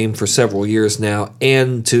in the game for several years now,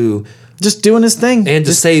 and to Just doing his thing.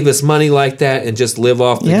 save us money like that, and just live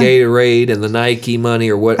off the Yeah. Gatorade and the Nike money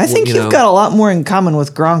or what. I think you you've know. got a lot more in common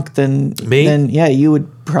with Gronk than Me? Than yeah, you would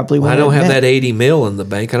probably. I wanna don't have admit. that 80 mil in the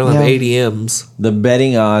bank. I don't have Yeah. 80 M's. The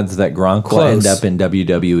betting odds that Gronk will Close. end up in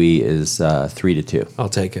WWE is 3-2. I'll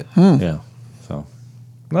take it. Yeah, so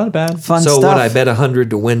not bad. Fun So stuff. what? I bet 100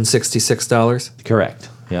 to win $66. Correct.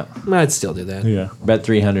 Yeah. I'd still do that. Yeah. Bet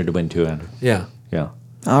 300 to win 200. Yeah. Yeah.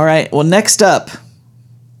 All right. Well, next up,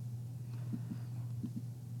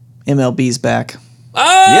 MLB's back.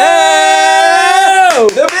 Oh!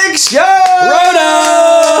 The big show!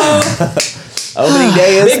 Roto! Opening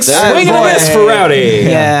day is Big swing and a Thursday. miss for Rowdy.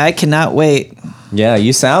 Yeah, I cannot wait. Yeah,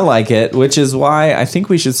 you sound like it, which is why I think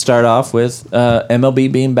we should start off with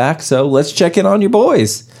MLB being back. So let's check in on your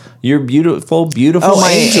boys. Your beautiful, beautiful Oh,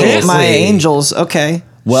 my Angels. my Angels. Okay.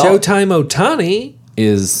 Well, Showtime Otani,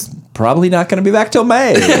 is probably not going to be back till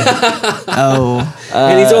May. Oh,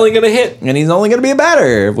 and he's only going to hit. And he's only going to be a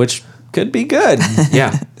batter, which could be good.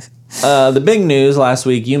 Yeah. The big news last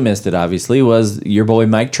week, you missed it obviously, was your boy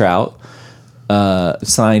Mike Trout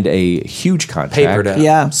signed a huge contract. Papered up.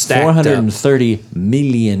 Yeah. Stacked up. $430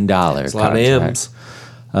 million It's a lot of M's.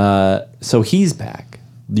 So he's back.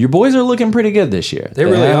 Your boys are looking pretty good this year. They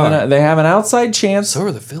really are. They have an outside chance. So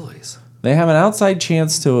are the Phillies. They have an outside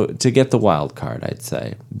chance to get the wild card, I'd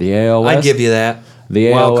say. The AL West, I'd give you that.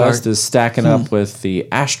 the Wild AL card. West is stacking up with the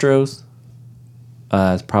Astros.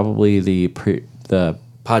 It's probably the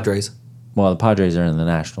Padres. Padres are in the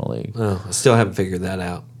National League. Oh, I still haven't figured that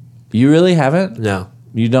out. You really haven't? No.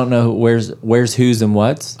 You don't know where's who's and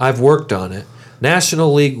what's? I've worked on it.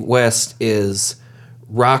 National League West is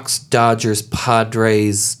Rocks, Dodgers,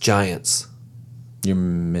 Padres, Giants. You're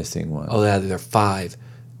missing one. Oh, yeah, they're 5.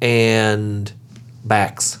 And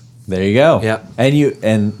backs. There you go. Yep.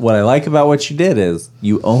 And what I like about what you did is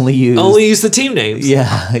you only used Only use the team names.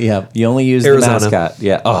 Yeah, yeah. You only used Arizona. the mascot.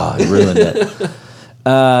 Yeah. Oh, it ruined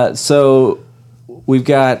it. So we've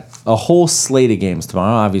got a whole slate of games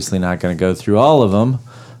tomorrow. Obviously, not going to go through all of them,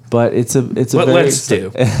 but it's a But very let's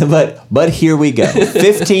do. but here we go.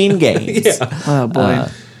 15 games. oh boy.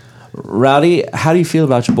 Rowdy, how do you feel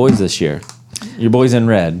about your boys this year? Your boys in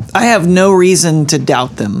red. I have no reason to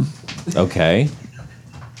doubt them Okay.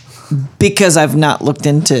 because I've not looked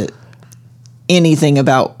into anything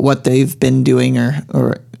about what they've been doing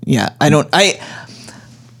or yeah. I don't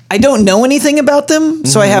know anything about them,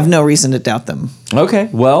 so I have no reason to doubt them. Okay.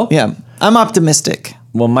 Well, Yeah. I'm optimistic.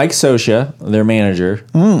 Well, Mike Scioscia, their manager,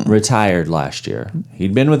 retired last year.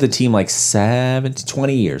 He'd been with the team like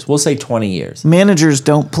 20 years. We'll say 20 years. Managers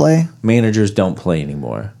don't play. Managers don't play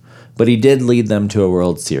anymore. But he did lead them to a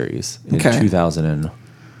World Series in Okay.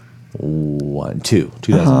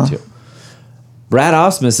 2002. Brad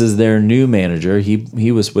Ausmus is their new manager.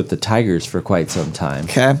 He was with the Tigers for quite some time.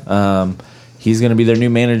 Okay. He's going to be their new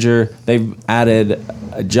manager. They've added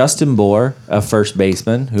Justin Bohr, a first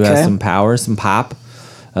baseman who has Okay. some power, some pop,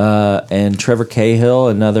 and Trevor Cahill,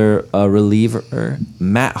 another reliever.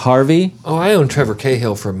 Matt Harvey. Oh, I owned Trevor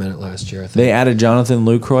Cahill for a minute last year, I think. They added Jonathan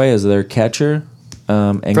Lucroy as their catcher.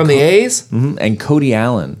 And From the A's? and Cody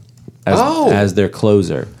Allen as their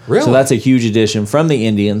closer. Really? So that's a huge addition from the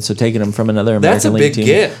Indians. So taking him from another That's American a League big team.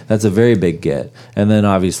 get. That's a very big get. And then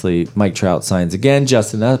obviously Mike Trout signs again.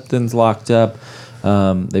 Justin Upton's locked up.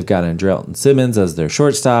 They've got Andrelton Simmons as their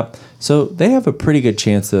shortstop. So they have a pretty good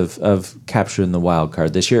chance of capturing the wild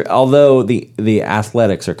card this year. Although the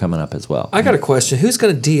Athletics are coming up as well. I got a question. Who's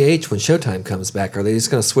going to DH when Showtime comes back? Are they just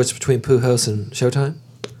going to switch between Pujols and Showtime?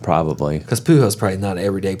 Probably. Because Pujols probably not an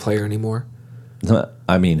everyday player anymore.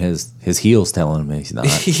 I mean, his heel's telling him he's not.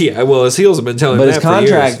 Yeah, well, his heels have been telling But him his that for years.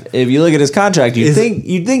 contract, if you look at his contract, you'd think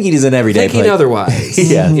he's an everyday Thinking player. otherwise.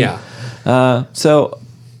 Yeah. Yeah. So,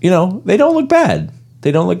 they don't look bad.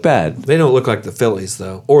 They don't look bad. They don't look like the Phillies,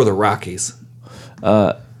 though, or the Rockies.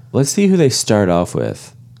 Let's see who they start off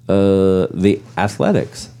with. The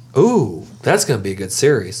Athletics. Ooh, that's going to be a good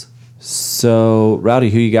series. So, Rowdy,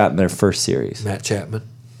 who you got in their first series? Matt Chapman.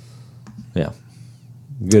 Yeah.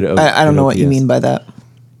 Good. I don't good know what you OPS. mean by that.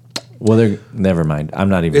 Well, they're never mind. I'm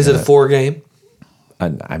not even. Is it a gonna- 4-game?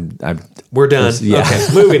 I'm We're done. Yeah. Okay,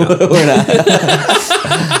 moving on. We're not.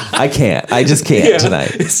 I can't. I just can't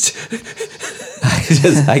tonight.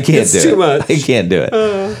 I can't It's do it. too much. I can't do it.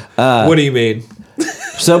 What do you mean?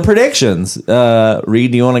 So predictions.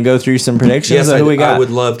 Reed, do you want to go through some predictions? Yes, of who we got? I would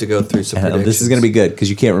love to go through some predictions. This is going to be good because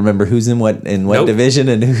you can't remember who's in what Nope. division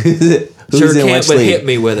and who's Sure in can't, which but league. hit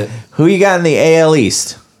me with it. Who you got in the AL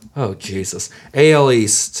East? Oh, Jesus. AL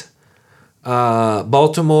East.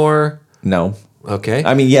 Baltimore. No. Okay.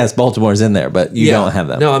 I mean, yes, Baltimore's in there, but you don't have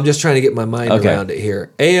them. No, I'm just trying to get my mind Okay. around it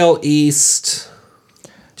here. AL East.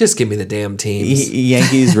 Just give me the damn teams.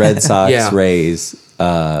 Yankees, Red Sox, Yeah. Rays,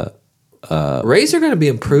 Rays are going to be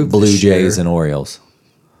improved Blue this Jays, year. and Orioles.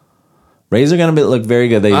 Rays are going to look very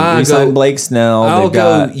good. They I'll re-signed go- Blake Snell. I'll They've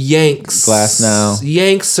go got Yanks. Glass now.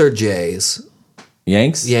 Yanks or Jays?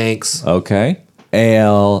 Yanks. Yanks. Okay.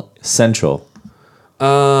 AL Central.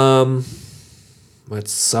 What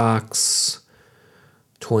Sox,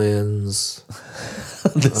 Twins.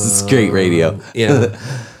 This is great radio. Yeah.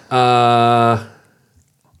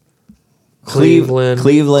 Cleveland.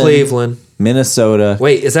 Cleveland. Minnesota.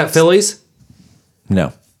 Wait, is that Phillies?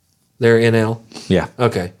 No. They're NL. Yeah.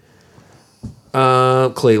 Okay.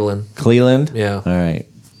 Cleveland. Cleveland. Yeah. All right.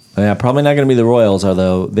 Yeah, probably not going to be the Royals,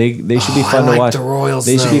 although they should be fun I to like watch. the Royals,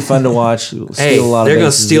 They should though. be fun to watch. Steal Hey, a lot they're of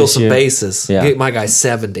going to bases steal this some year. bases. Yeah. Get my guy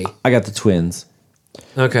 70. I got the Twins.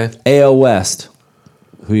 Okay. AL West.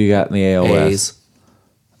 Who you got in the AL West? A's.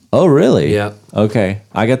 Oh, really? Yeah. Okay.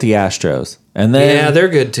 I got the Astros. And then Yeah, they're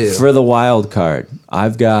good too. for the wild card,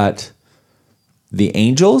 I've got the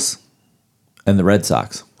Angels and the Red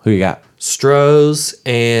Sox. Who you got? Strohs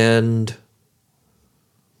and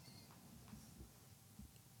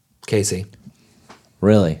Casey.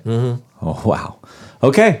 Really? Mm-hmm. Oh, wow.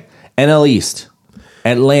 Okay. NL East.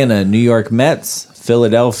 Atlanta, New York Mets,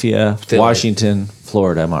 Philadelphia, Philly. Washington,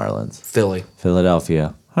 Florida Marlins. Philly.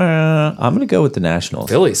 Philadelphia. I'm going to go with the Nationals.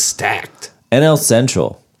 Philly's stacked. NL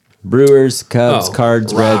Central. Brewers, Cubs, Oh,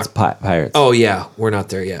 Cards, rock. Reds, Pirates. Oh, yeah. We're not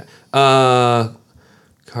there yet.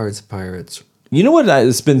 Cards, Pirates. You know what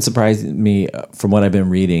has been surprising me from what I've been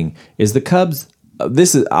reading is the Cubs.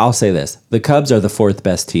 I'll say this: the Cubs are the fourth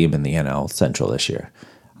best team in the NL Central this year.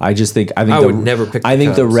 I think I would never pick the I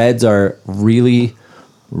think the Cubs. Reds are really,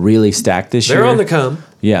 really stacked this year. They're on the come.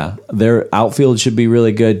 Yeah, their outfield should be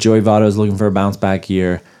really good. Joey Votto's looking for a bounce back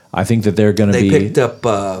year. I think that they're going to They be picked up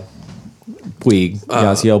Puig,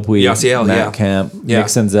 Yasiel Puig, Yasiel, Matt yeah. Kemp, Yeah. Nick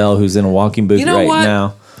Senzel, who's in a walking boot You know right what?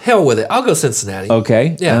 now. Hell with it. I'll go Cincinnati.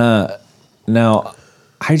 Okay. Yeah. Now,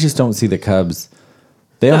 I just don't see the Cubs.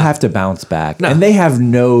 They'll have to bounce back, No. and they have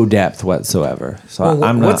no depth whatsoever. So Well,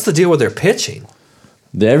 I'm not. what's the deal with their pitching?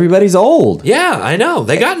 Everybody's old. Yeah, I know.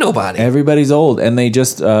 They got nobody. Everybody's old, and they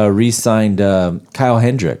just re-signed Kyle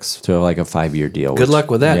Hendricks to like a 5-year deal. Good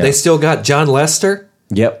luck with that. Yeah. They still got John Lester.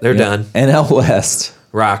 Yep, they're yep. done. NL West.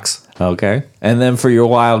 Rocks. Okay, and then for your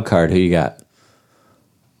wild card, who you got?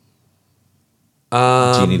 Do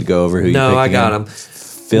you need to go over who you No, picked I got again? them.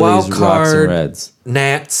 Phillies, Wild Rocks, card. and Reds.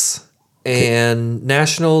 Nats and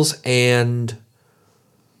Nationals and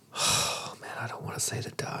oh man, I don't want to say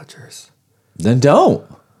the Dodgers. Then don't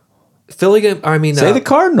Philly. say the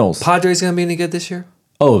Cardinals. Padres gonna be any good this year?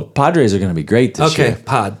 Oh, Padres are going to be great this Okay,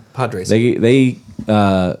 year. Padres. They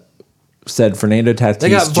said Fernando Tatis They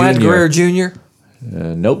got Vlad Jr. Guerrero Jr.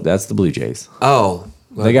 Nope, that's the Blue Jays. Oh,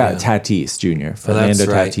 They got yeah. Tatis Jr. Fernando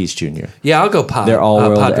right. Tatis Jr. Yeah, I'll go They're all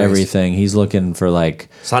world Padres. everything. He's looking for like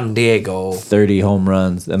San Diego. 30 home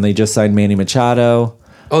runs, and they just signed Manny Machado.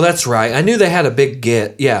 Oh, that's right. I knew they had a big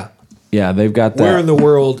get. Yeah. Yeah, they've got that. Where in the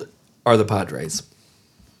world are the Padres?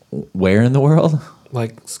 Where in the world?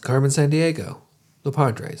 Like Carmen San Diego, the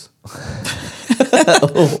Padres.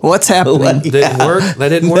 What's happening? Didn't work. That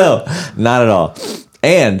didn't work. No, not at all.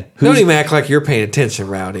 And Don't who's, even act like you're paying attention,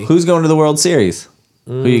 Rowdy. who's going to the World Series?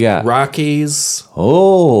 Who you got? Rockies.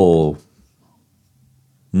 Oh.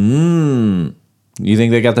 You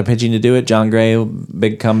think they got the pitching to do it? John Gray,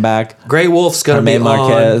 big comeback. Gray Wolf's gonna be Germán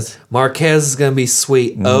Marquez. on. Marquez is gonna be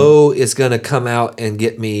sweet. O is gonna come out and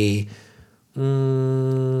get me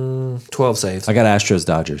 12 saves. I got Astros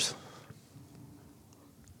Dodgers.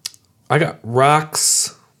 I got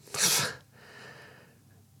Rocks.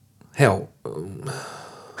 Hell,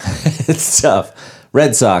 It's tough.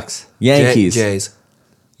 Red Sox, Yankees. Jays.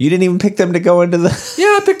 You didn't even pick them to go into the. Yeah,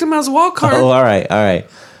 I picked him as a wild card. Oh, all right.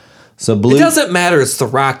 So blue. It doesn't matter. It's the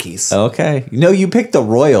Rockies. Okay. No, you picked the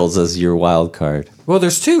Royals as your wild card. Well,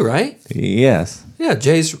 there's two, right? Yes. Yeah,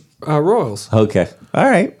 Jays, Royals, Okay. All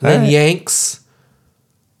right. then all right. Yanks.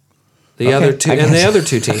 The Okay, other two I and the guess. other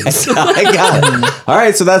two teams. I got it. All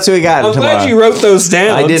right. So that's who we got I'm tomorrow. glad you wrote those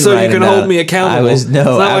down I did so write you can them hold down. me accountable. I was- no, it's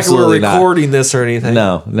not like we're absolutely not. recording this or anything.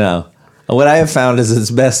 No. What I have found is it's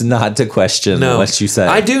best not to question No. what you say.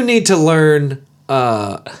 I do need to learn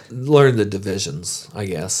the divisions, I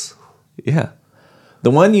guess. Yeah.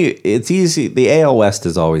 It's easy. The AL West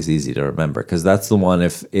is always easy to remember because that's the one,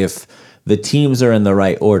 if the teams are in the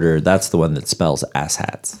right order, that's the one that spells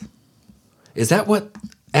asshats. Is that what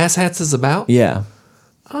Asshats is about? Yeah.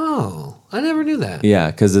 Oh, I never knew that.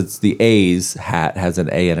 Yeah. Because it's the A's hat has an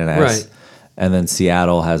A and an S. Right. And then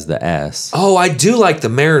Seattle has the S. Oh, I do like the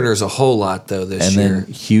Mariners a whole lot though this And year.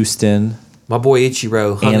 then Houston, My boy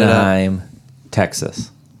Ichiro hung it up. Anaheim,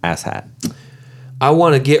 Texas. Asshat. I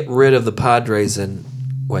want to get rid of the Padres and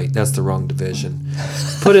wait, that's the wrong division.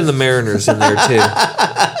 Put in the Mariners in there too.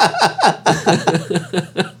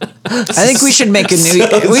 I think we should make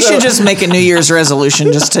we should just make a New Year's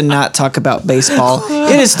resolution just to not talk about baseball.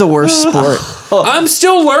 It is the worst sport. I'm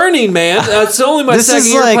still learning, man. It's only my This second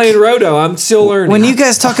is year like- playing Roto. I'm still learning. When you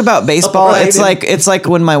guys talk about baseball, Right. it's like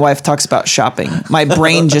when my wife talks about shopping. My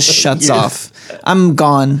brain just shuts off. I'm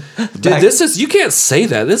gone. Dude, this is you can't say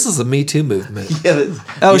that. This is a Me Too movement.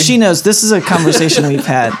 Oh, she knows. This is a conversation we've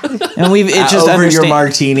had, and it's just over your understand-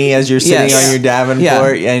 martini as you're sitting Yes. on your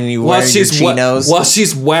Davenport and you wear your chinos. while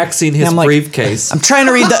she's waxing his I'm like- briefcase. I'm trying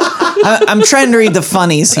to read I'm trying to read the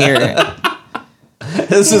funnies here.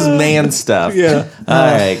 This is man stuff. Yeah. All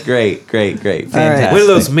right. Great. Fantastic. When are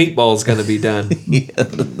those meatballs going to be done?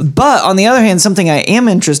 But on the other hand, something I am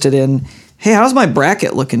interested in. Hey, how's my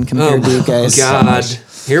bracket looking compared to you guys? God.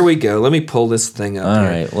 Here we go. Let me pull this thing up. All here.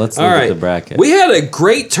 right, let's look at the bracket. We had a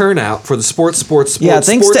great turnout for the sports. Yeah,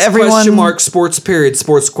 thanks sports to everyone- Question mark, sports period,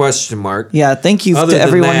 sports question mark. Yeah, thank you Other to than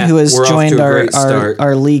everyone that, who has we're off to joined a our, great start.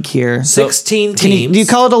 our league here. 16 Can teams. you, do you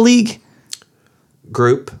call it a league?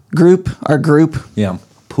 group? Our group. Yeah.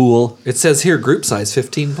 Pool. It says here group size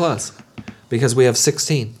 15 plus because we have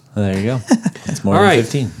 16. There you go. It's more All than right.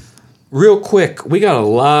 15. Real quick, we got a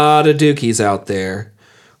lot of Dukies out there.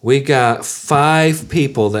 We got 5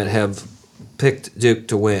 people that have picked Duke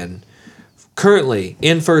to win. Currently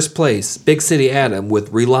in first place, Big City Adam with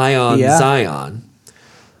Rely on Yeah. Zion.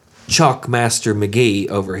 Chalk Master McGee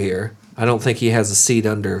over here. I don't think he has a seat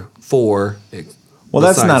under 4. Well,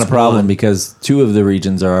 that's not a besides problem one. because 2 of the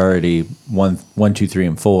regions are already 1, 2, 3,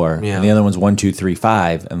 and 4, Yeah. and the other one's 1, 2, 3,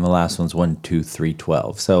 5, and the last one's 1, 2, 3,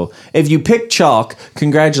 12. So if you pick chalk,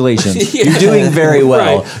 congratulations, Yeah. you're doing very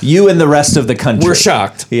well. Right. You and the rest of the country. We're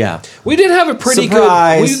shocked. Yeah. We did have a pretty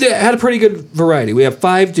Surprise. good. We had a pretty good variety. We have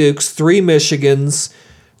 5 Dukes, 3 Michigans,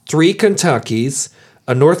 3 Kentuckys,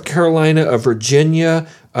 a North Carolina, a Virginia.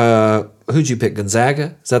 Who'd you pick?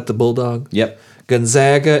 Gonzaga? Is that the Bulldog? Yep.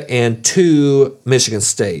 Gonzaga and 2 Michigan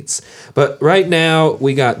States. But right now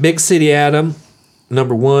we got Big City Adam,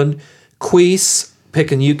 number 1, Queese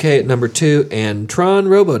picking UK at number 2, and Tron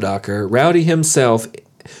Robodocker, Rowdy himself,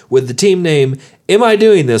 with the team name Am I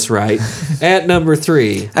Doing This Right? at number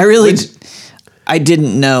 3. I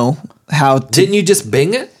didn't know how to. Didn't you just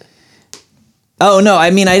Bing it? Oh no, I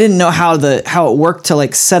mean I didn't know how it worked to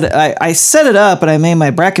like set it. I set it up and I made my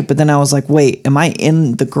bracket, but then I was like, wait, am I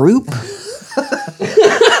in the group?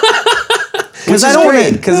 Because I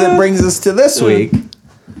don't because it brings us to this week.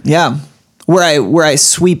 Yeah, where I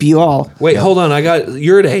sweep you all. Wait, hold on.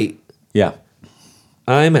 You're at 8. Yeah.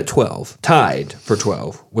 I'm at 12. Tied for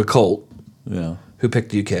 12 with Colt, Yeah. who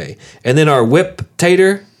picked UK. And then our Whip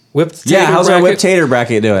Tater Yeah, how's our bracket, whip tater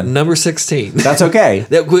bracket doing? number 16. That's okay.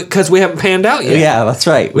 Because we haven't panned out yet. Yeah, that's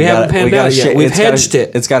right. We haven't panned out yet. We've hedged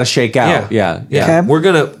it. It's got to shake out. Yeah. Okay. We're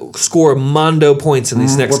gonna score mondo points in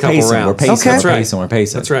these next We're couple pacing. rounds. We're pacing. Okay. That's We're right. pacing. We're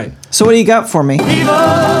pacing. That's right. So what do you got for me?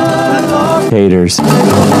 Taters.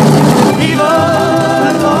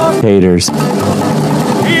 Taters.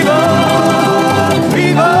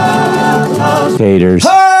 Taters.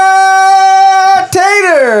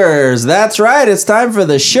 Taters! That's right. It's time for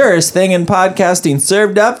the surest thing in podcasting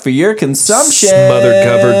served up for your consumption. Smothered,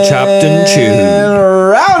 covered, chopped, and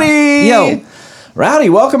chewed. Rowdy! Yo. Rowdy,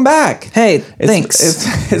 welcome back. Hey, thanks.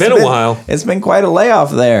 It's Been a while. It's been quite a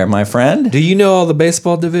layoff there, my friend. Do you know all the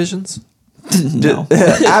baseball divisions? No.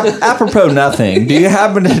 Apropos nothing, do you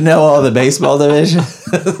happen to know all the baseball divisions?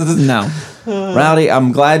 No. Rowdy,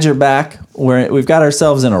 I'm glad you're back. We've got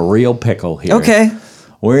ourselves in a real pickle here. Okay.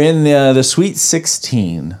 We're in the Sweet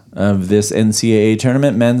 16 of this NCAA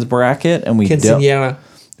tournament men's bracket, and we Quinceañera.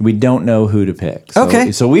 We don't know who to pick. So,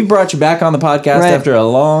 Okay. So we brought you back on the podcast Right. after a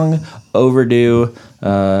long overdue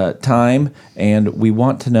time, and we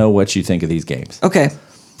want to know what you think of these games. Okay.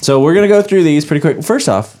 So we're going to go through these pretty quick. First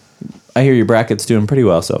off, I hear your bracket's doing pretty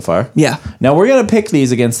well so far. Yeah. Now we're going to pick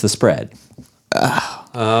these against the spread.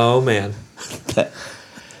 Oh man.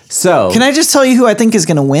 So Can I just tell you who I think is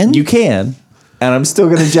going to win? you can, and I'm still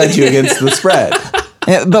going to judge you against the spread.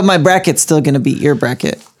 But my bracket's still going to beat your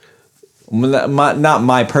bracket. Not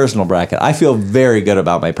my personal bracket. I feel very good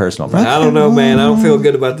about my personal bracket. I don't know, man. I don't feel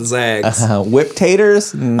good about the Zags. Whip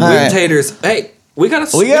taters? All right. Taters. Hey, we got a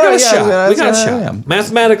shot. yeah, We got a yeah, shot. yeah.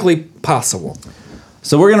 Mathematically possible.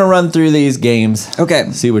 So we're going to run through these games. Okay.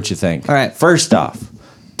 See what you think. All right. First off,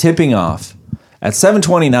 tipping off at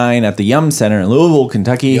 7:29 at the Yum Center in Louisville,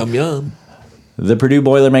 Kentucky. Yum yum. The Purdue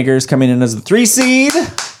Boilermakers coming in as the 3 seed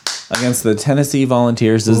against the Tennessee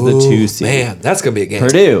Volunteers as the 2 seed. Man, that's gonna be a game.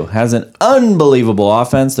 Purdue has an unbelievable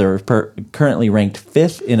offense. They're currently ranked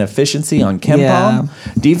 5th in efficiency on KenPom. Yeah.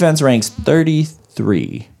 Defense ranks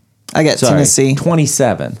 33. I got Sorry, Tennessee.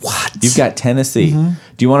 27. What? You've got Tennessee.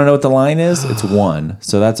 Do you want to know what the line is? It's 1.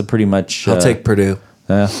 So that's a pretty much. I'll take Purdue.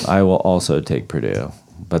 I will also take Purdue,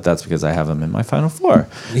 but that's because I have them in my Final Four.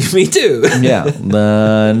 Me too. Yeah.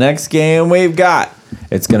 The next game we've got,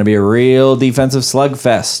 it's going to be a real defensive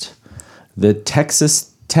slugfest. The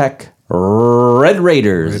Texas Tech Red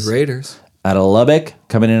Raiders Red Raiders. out of Lubbock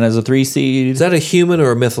coming in as a 3 seed. Is that a human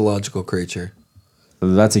or a mythological creature?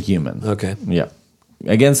 That's a human. Okay. Yeah.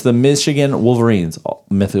 Against the Michigan Wolverines,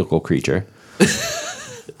 mythical creature.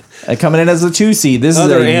 Coming in as a 2 seed. This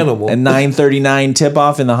Other is animal. a 9:39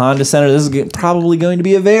 tip-off in the Honda Center. This is probably going to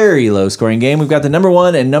be a very low-scoring game. We've got the number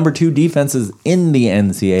 1 and number 2 defenses in the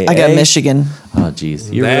NCAA. I got Michigan. Oh, geez.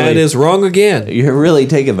 That is wrong again. You're really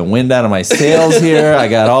taking the wind out of my sails here. I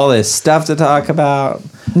got all this stuff to talk about.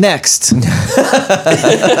 Next.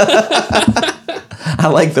 I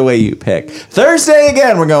like the way you pick. Thursday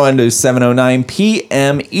again, we're going to 7:09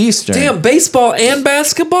 p.m. Eastern. Damn, baseball and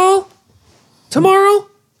basketball tomorrow,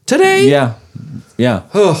 today. Yeah. Yeah.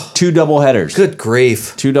 Oh. 2 double headers. Good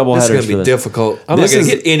grief. 2 double This is headers. gonna be for this. difficult. I'm This not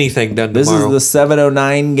gonna is- get anything done This tomorrow. is the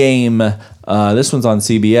 7:09 game. This one's on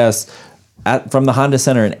CBS from the Honda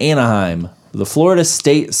Center in Anaheim. The Florida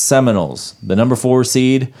State Seminoles, the number 4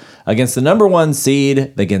 seed, against the number 1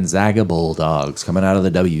 seed, the Gonzaga Bulldogs, coming out of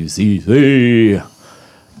the WCC.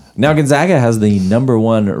 Now, Gonzaga has the number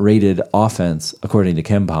 1 rated offense, according to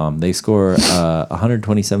KenPom. They score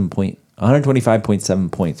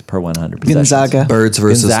 125.7 points per 100 possessions. Gonzaga. Birds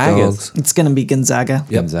versus Gonzaga's. dogs. It's going to be Gonzaga.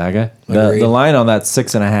 Gonzaga. Agreed. The line on that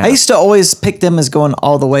 6.5. I used to always pick them as going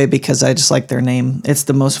all the way because I just like their name. It's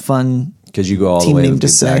the most fun. Because you go all the Team way name with to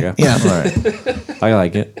say. Gonzaga. Yeah. All right. I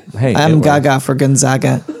like it. Hey, I'm it works. Gaga for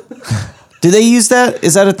Gonzaga. Do they use that?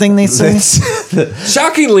 Is that a thing they say?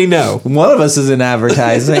 Shockingly, no. One of us is in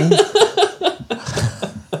advertising.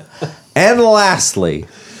 And lastly,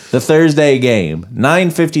 the Thursday game,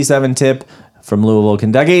 9:57 tip from Louisville,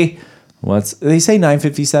 Kentucky. They say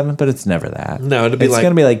 9:57, but it's never that. No, it'll be it's like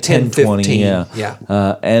going to be like 10:20. 10:15. Yeah.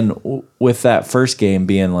 Yeah. And with that first game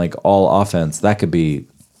being like all offense, that could be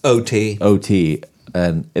OT. OT,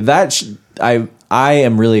 and that I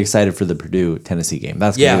am really excited for the Purdue Tennessee game.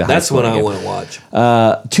 That's gonna be Yeah, the that's what high-scoring I game. want to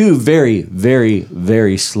watch. 2 very, very,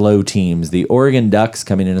 very slow teams. The Oregon Ducks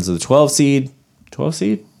coming in as the 12 seed. 12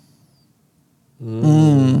 seed?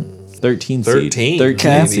 13 seed. 13.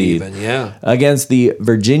 13 maybe seed. even, yeah. Against the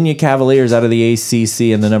Virginia Cavaliers out of the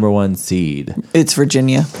ACC and the number 1 seed. It's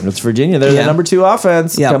Virginia. It's Virginia. They're the Yeah. number 2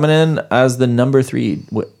 offense Yep. coming in as the number 3.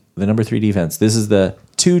 The number 3 defense. This is the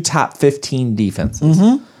 2 top 15 defenses.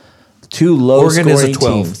 2 low Oregon is a scoring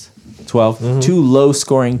 12. teams. 12. 2 low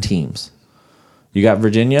scoring teams. You got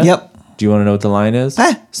Virginia? Yep. Do you want to know what the line is?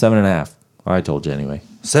 Eh. 7.5. I told you anyway.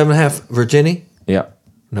 7.5 Virginia? Yeah.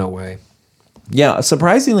 No way. Yeah,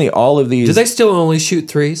 surprisingly, all of these Do they still only shoot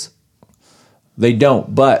threes? they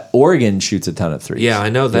don't, but Oregon shoots a ton of threes. Yeah, I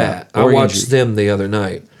know that. Yeah, I Oregon watched shoots- them the other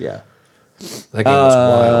night. Yeah. That game was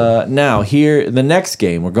wild. Now here, the next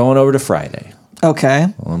game, we're going over to Friday. Okay.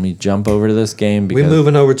 Let me jump over to this game We because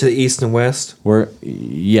moving over to the East and West?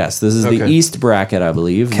 yes, this is the Okay. East bracket, I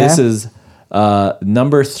believe. Okay. This is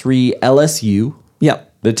number 3 LSU,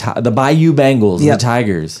 Yep. the Bayou Bengals, Yep. the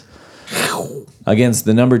Tigers, against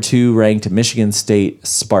the number 2 ranked Michigan State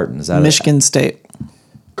Spartans. Michigan State.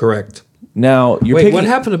 Correct. Now you're Wait, picking. what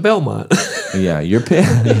happened to Belmont? Yeah, you're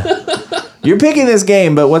picking this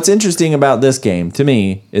game, but what's interesting about this game to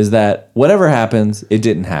me is that whatever happens, it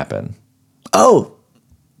didn't happen. Oh,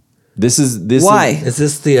 Why? Is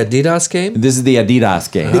this the Adidas game? This is the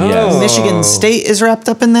Adidas game. Oh. Yes. Michigan State is wrapped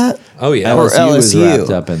up in that? Oh, yeah. Or LSU is LSU. wrapped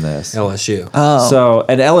up in this. LSU. So,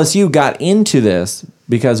 and LSU got into this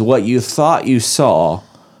because what you thought you saw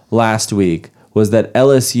last week was that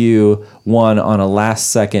LSU won on a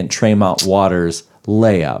last-second Tremont Waters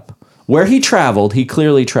layup. Where he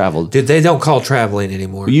clearly traveled. Dude, they don't call traveling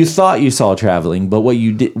anymore. You thought you saw traveling, but what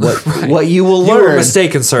you did, Right. what you will You learn, were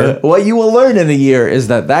mistaken, sir. What you will learn in a year is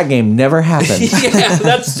that game never happened. Yeah,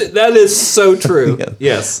 that is so true.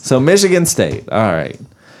 Yes. So Michigan State. All right.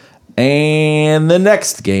 And the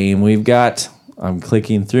next game we've got, I'm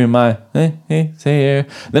clicking through my here.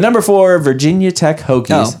 The number 4 Virginia Tech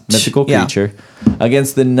Hokies, mythical yeah. creature,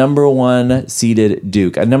 against the number 1 seeded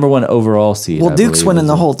Duke, a number 1 overall seed. Well, I Duke's believe, winning is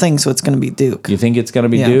the it? whole thing, so it's going to be Duke. You think it's going to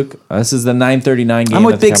be Yeah. Duke? This is the 9:39 game. I'm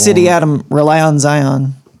with at Big Capital City One. Adam. Rely on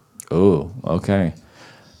Zion. Oh, okay.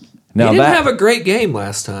 He Now didn't have a great game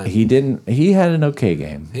last time. he didn't. He had an okay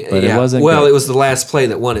game, but yeah. it wasn't. Well, good. it was the last play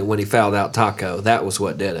that won it when he fouled out Taco. That was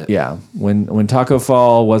what did it. Yeah, when Taco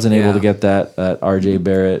Fall wasn't able Yeah. to get that RJ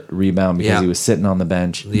Barrett rebound because Yeah. he was sitting on the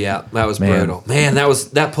bench. Yeah, that was Man. brutal. Man,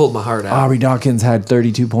 that pulled my heart out. Aubrey Dawkins had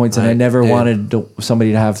 32 points, and I Right. never Yeah. wanted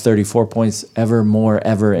somebody to have 34 points ever Game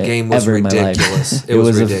was ever in my ridiculous. life. It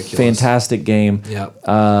was a ridiculous. fantastic game. Yeah.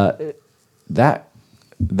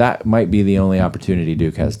 That might be the only opportunity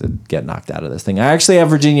Duke has to get knocked out of this thing. I actually have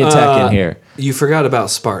Virginia Tech in here. You forgot about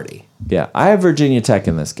Sparty. Yeah, I have Virginia Tech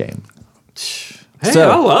in this game. Hey,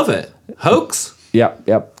 So- I love it. Hoax.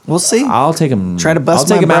 Yep. We'll see. I'll take him. Try to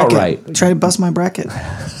bust I'll take my him bracket. outright. Try to bust my bracket.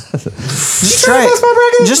 Just try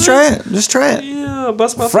it. Just try it. Just try it. Yeah,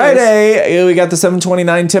 bust my face. Friday, we got the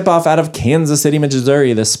 7:29 tip-off out of Kansas City,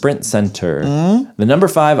 Missouri, the Sprint Center. The number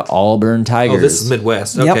 5 Auburn Tigers. Oh, this is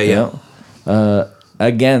Midwest. Yep. Okay, yeah.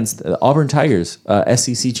 Against the Auburn Tigers,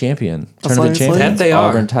 SEC champion, tournament Flyer champion. That they are.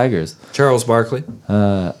 Auburn Tigers. Charles Barkley.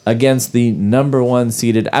 Against the number 1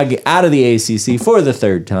 seeded out of the ACC for the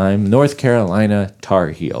 3rd time, North Carolina Tar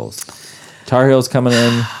Heels. Tar Heels coming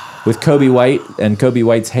in with Kobe White and Kobe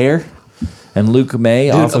White's hair, and Luke May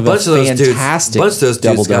off a of bunch a of those dudes. fantastic Bunch of those dudes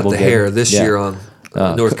got double-double the game. hair this Yeah. year on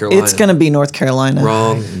North Carolina. It's going to be North Carolina.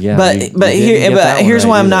 wrong. Yeah, But you didn't get that one here's right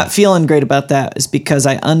why I'm either. not feeling great about that is because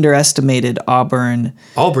I underestimated Auburn.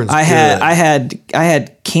 Auburn's I good.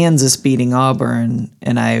 had Kansas beating Auburn,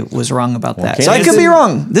 and I was wrong about that. So I Kansas- could be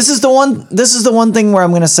wrong. This is the one thing where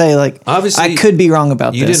I'm going to say like Obviously, I could be wrong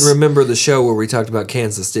about You this. didn't remember the show where we talked about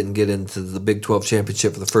Kansas didn't get into the Big 12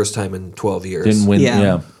 championship for the first time in 12 years. Didn't win. Yeah.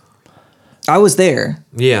 Yeah. I was there.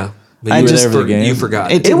 Yeah. But I you just- just for the game. you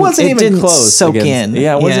forgot. It It wasn't It even didn't close. soak against- in.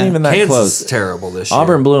 Yeah, it wasn't Yeah. even that Kansas close. is terrible this year.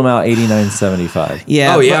 Auburn blew them out 89-75.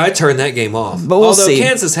 Yeah. Oh yeah, but- I turned that game off. But we'll Although see.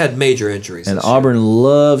 Kansas had major injuries, And this year. Auburn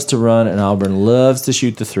loves to run, and Auburn loves to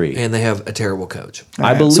shoot the 3. and they have a terrible coach.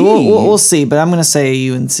 I believe. So we'll see, but I'm going to say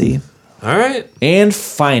UNC. All right, And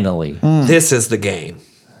finally, this is the game.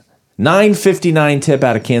 9:59 tip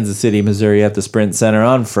out of Kansas City, Missouri at the Sprint Center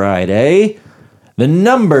on Friday. The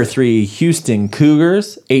number 3 Houston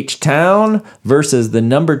Cougars, H-Town, versus the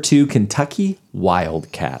number 2 Kentucky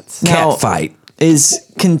Wildcats. Now, fight. Is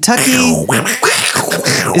Kentucky?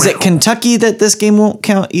 Is it Kentucky that this game won't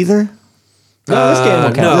count either? No, this game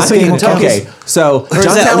will count. no, This I game think will count. Kentucky's- Okay, so is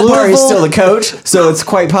John that Calipari is Louisville? still the coach, so it's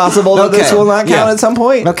quite possible that this Okay. will not count Yeah. at some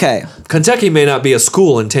point. Okay. Kentucky may not be a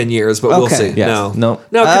school in 10 years, but we'll Okay. see. Yes. No,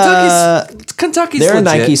 No. Kentucky's They're a legit.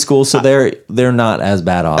 Nike school, so they're not as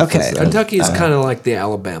bad off. Okay. as- Kentucky is kind of like the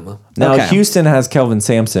Alabama, Now Okay. Houston has Kelvin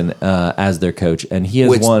Sampson as their coach, and he has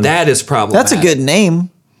which won. that is problematic. That's a good name.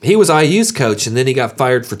 He was IU's coach, and then he got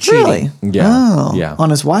fired for cheating. Really? Yeah. Oh, Yeah. On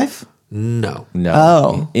his wife? No. No.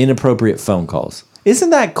 Oh. Inappropriate phone calls. Isn't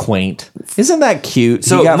that quaint? Isn't that cute?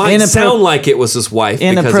 So He it got- might inappro- sound like it was his wife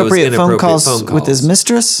because it was Inappropriate phone calls phone with his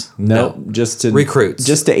mistress? no, just to Recruits.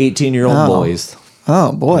 just to 18-year-old Oh. boys.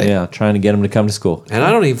 Oh, boy. Yeah, trying to get them to come to school. And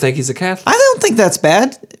I don't even think he's a Catholic. I don't think that's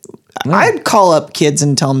bad. I'd call up kids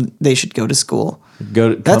and tell them they should go to school.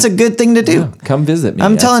 That's a good thing to do. Come visit me.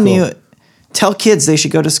 I'm at telling school. you, tell kids they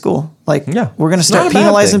should go to school. Like, Yeah. we're going to Not start a bad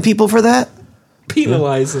penalizing thing. people for that?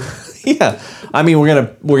 Penalize him. Yeah, I mean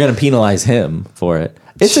we're gonna penalize him for it.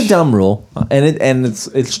 It's a dumb rule, and it's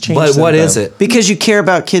changed. But what since is then. it? Because you care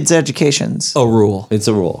about kids' educations. A rule. It's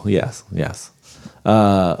a rule. Yes.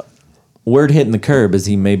 Word hitting the curb is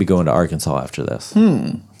he may be going to Arkansas after this.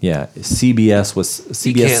 Yeah, CBS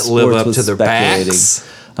You can't live Sports up was to their speculating. backs.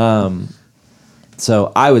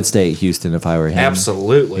 So I would stay at Houston if I were him.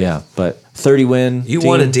 Absolutely. Yeah, but 30 win. You team,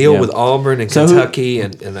 want to deal yeah. with Auburn and So who- Kentucky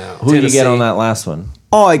and Who do you get on Tennessee. that last one?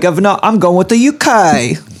 Oh, Governor, I'm going with the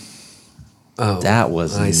UK. Oh, That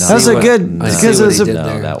was I not- see Those are what- good I see because what it's he a, did No,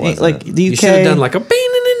 there. that wasn't like it. the You UK. should have done like a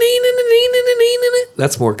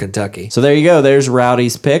That's more Kentucky. So there you go. There's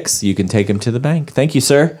Rowdy's picks. You can take him to the bank. Thank you,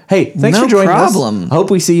 sir. Hey, thanks No for joining problem. us. Hope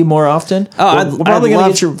we see you more often. Oh, we're probably I'd going to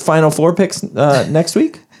love- get your final 4 picks next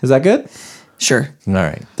week. Is that good? Sure. All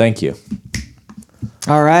right. Thank you.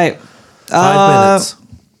 All right. 5 minutes.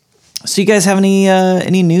 So you guys have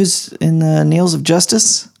any news in the Nails of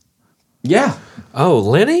Justice? Yeah. Oh,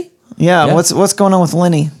 Lenny? Yeah. Yeah. What's going on with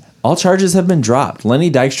Lenny? All charges have been dropped.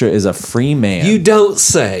 Lenny Dykstra is a free man. You don't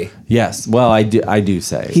say. Yes. Well, I do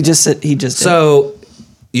say. He just did. So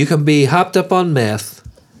you can be hopped up on meth,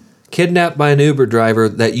 kidnapped by an Uber driver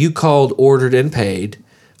that you called, ordered, and paid,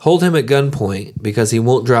 hold him at gunpoint because he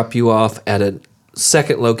won't drop you off at a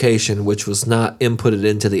second location which was not inputted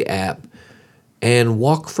into the app, and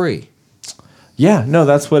walk free. Yeah, no,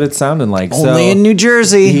 that's what it sounded like. Only in New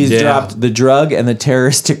Jersey. He's Yeah. dropped the drug and the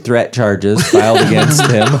terroristic threat charges filed against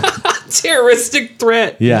him. Terroristic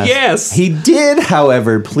threat. Yes. He did,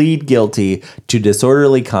 however, plead guilty to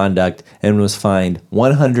disorderly conduct and was fined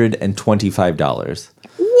 $125,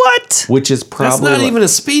 What? which is That's probably not even a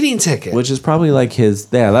speeding ticket. which is probably like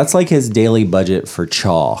that's like his daily budget for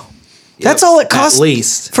chaw. That's all it costs At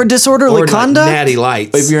least. for disorderly Or like conduct? Natty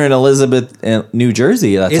Lights. If you're in Elizabeth, New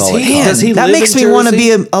Jersey, that's Is all it he- costs. Man, Does he that live makes in me want to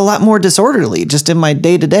Jersey? be a lot more disorderly just in my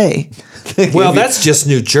day to day. Well, that's just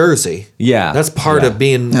New Jersey. Yeah. That's part Yeah. of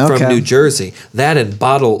being Okay. from New Jersey. That and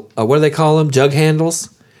bottle, what do they call them? Jug handles,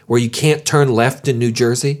 where you can't turn left in New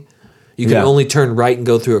Jersey. You can Yeah. only turn right and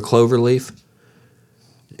go through a clover leaf.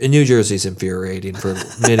 And New Jersey's infuriating for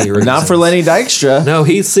many reasons. Not for Lenny Dykstra. No,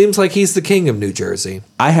 he seems like he's the king of New Jersey.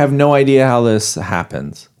 I have no idea how this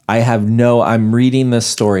happens. I'm reading this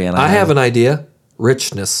story and I have an idea.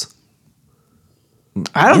 Richness.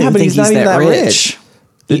 I don't Yeah, even but think he's not he's even that that rich. rich.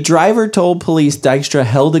 The driver told police Dykstra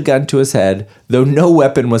held a gun to his head, though no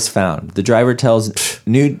weapon was found. The driver tells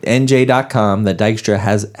NJ.com that Dykstra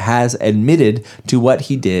has admitted to what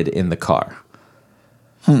he did in the car.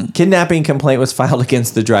 Kidnapping complaint was filed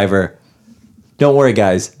against the driver. Don't worry,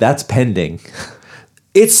 guys. That's pending.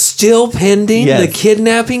 It's still pending, Yes. the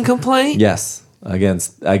kidnapping complaint? Yes,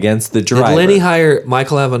 against the Did driver. Lenny hire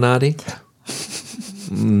Michael Avenatti?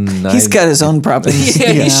 He's got his own problems.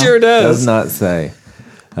 Yeah, he sure does. Does not say.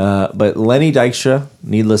 But Lenny Dykstra,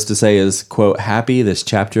 needless to say, is, quote, happy this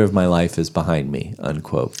chapter of my life is behind me,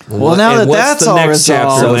 unquote. Well, now And that what's that's the all next chapter,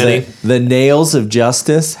 resolved, So Lenny? the nails of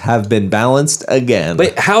justice have been balanced again.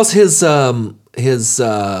 Wait, how's his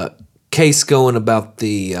case going about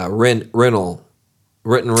the renting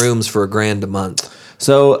rooms for $1,000 a month?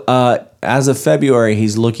 So as of February,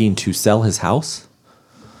 he's looking to sell his house.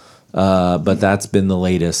 But that's been the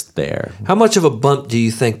latest there. How much of a bump do you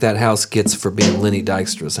think that house gets for being Lenny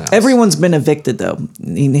Dykstra's house? everyone's been evicted though.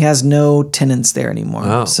 He has no tenants there anymore.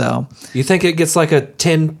 Oh. So You think it gets like a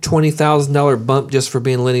 $10,000-$20,000 bump just for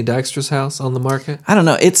being Lenny Dykstra's house on the market? I don't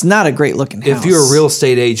know. It's not a great looking house. If you're a real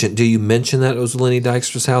estate agent, do you mention that it was Lenny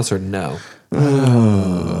Dykstra's house or no?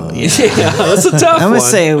 Yeah, that's a tough I'm one. gonna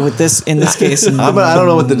say with this in this case, I don't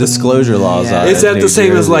know what the disclosure laws Yeah. are. Is in that New the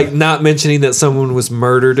same as Jersey. like not mentioning that someone was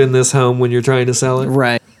murdered in this home when you're trying to sell it?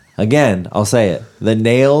 right. Again, I'll say it. The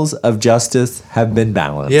nails of justice have been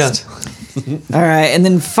balanced. Yeah. All right, and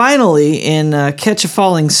then finally in Catch a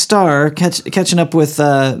Falling Star, catching up with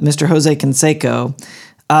Mr. Jose Canseco,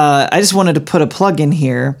 I just wanted to put a plug in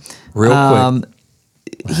here. Real quick.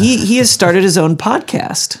 He has started his own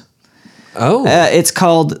podcast. Oh. It's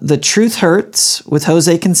called The Truth Hurts with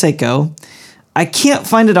Jose Canseco. I can't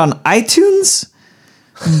find it on iTunes,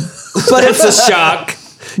 but That's a shock.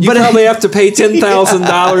 You But- probably have to pay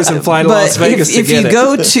 $10,000 and fly to Las but Vegas if to get you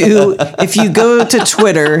it. go to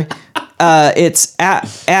Twitter, it's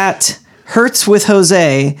at Hurts with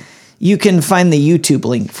Jose. You can find the YouTube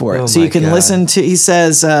link for it, Oh so you my can God. listen to. He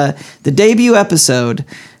says the debut episode.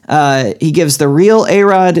 He gives the real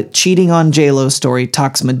A-Rod cheating on J-Lo story,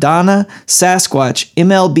 talks Madonna, Sasquatch,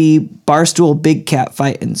 MLB, Barstool, Big Cat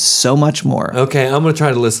fight, and so much more. Okay, I'm going to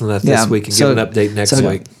try to listen to that this week and so- give an update next so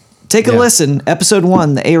week. Take a Yeah. listen. Episode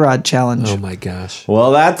 1, the A-Rod challenge. Oh my gosh.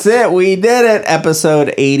 Well, that's it. We did it.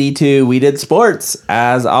 Episode 82. We did sports.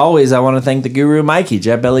 As always, I want to thank the guru Mikey,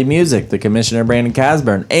 Jet Belly Music, the commissioner Brandon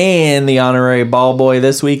Casburn, and the honorary ball boy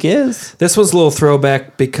this week is. This one's a little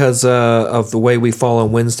throwback because of the way we fall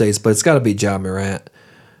on Wednesdays, but it's got to be John Morant.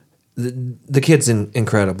 The kid's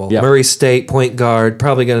incredible. Yep. Murray State point guard,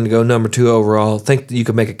 probably going to go number 2 overall. Think that you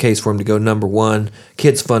could make a case for him to go number 1.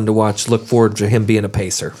 Kid's fun to watch. Look forward to him being a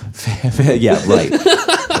Pacer Yeah, right.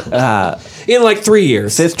 in like 3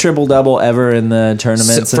 years. 5th triple-double ever in the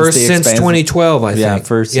tournament First the since expansion. 2012, I think. Yeah,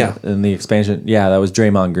 first in the expansion. Yeah, that was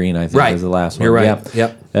Draymond Green, I think, Right. was the last one. You're right. Yep.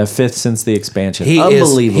 Yep. 5th since the expansion. He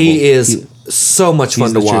Unbelievable. is So much fun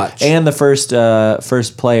He's to the true- watch. and the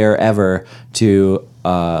first player ever to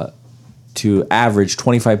average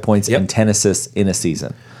 25 points Yep. and 10 assists in a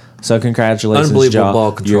season. So congratulations, Unbelievable Ja.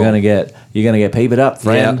 ball control. You're gonna get paid up, yeah,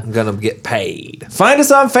 friend. I'm gonna get paid. Find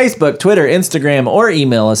us on Facebook, Twitter, Instagram, or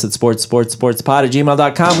email us at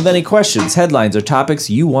sportspod@gmail.com with any questions, headlines, or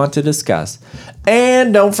topics you want to discuss.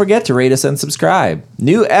 And don't forget to rate us and subscribe.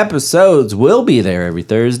 New episodes will be there every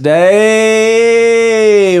Thursday,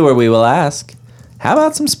 where we will ask, how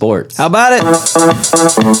about some sports? How about it?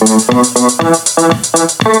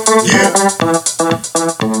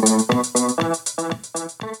 Yeah.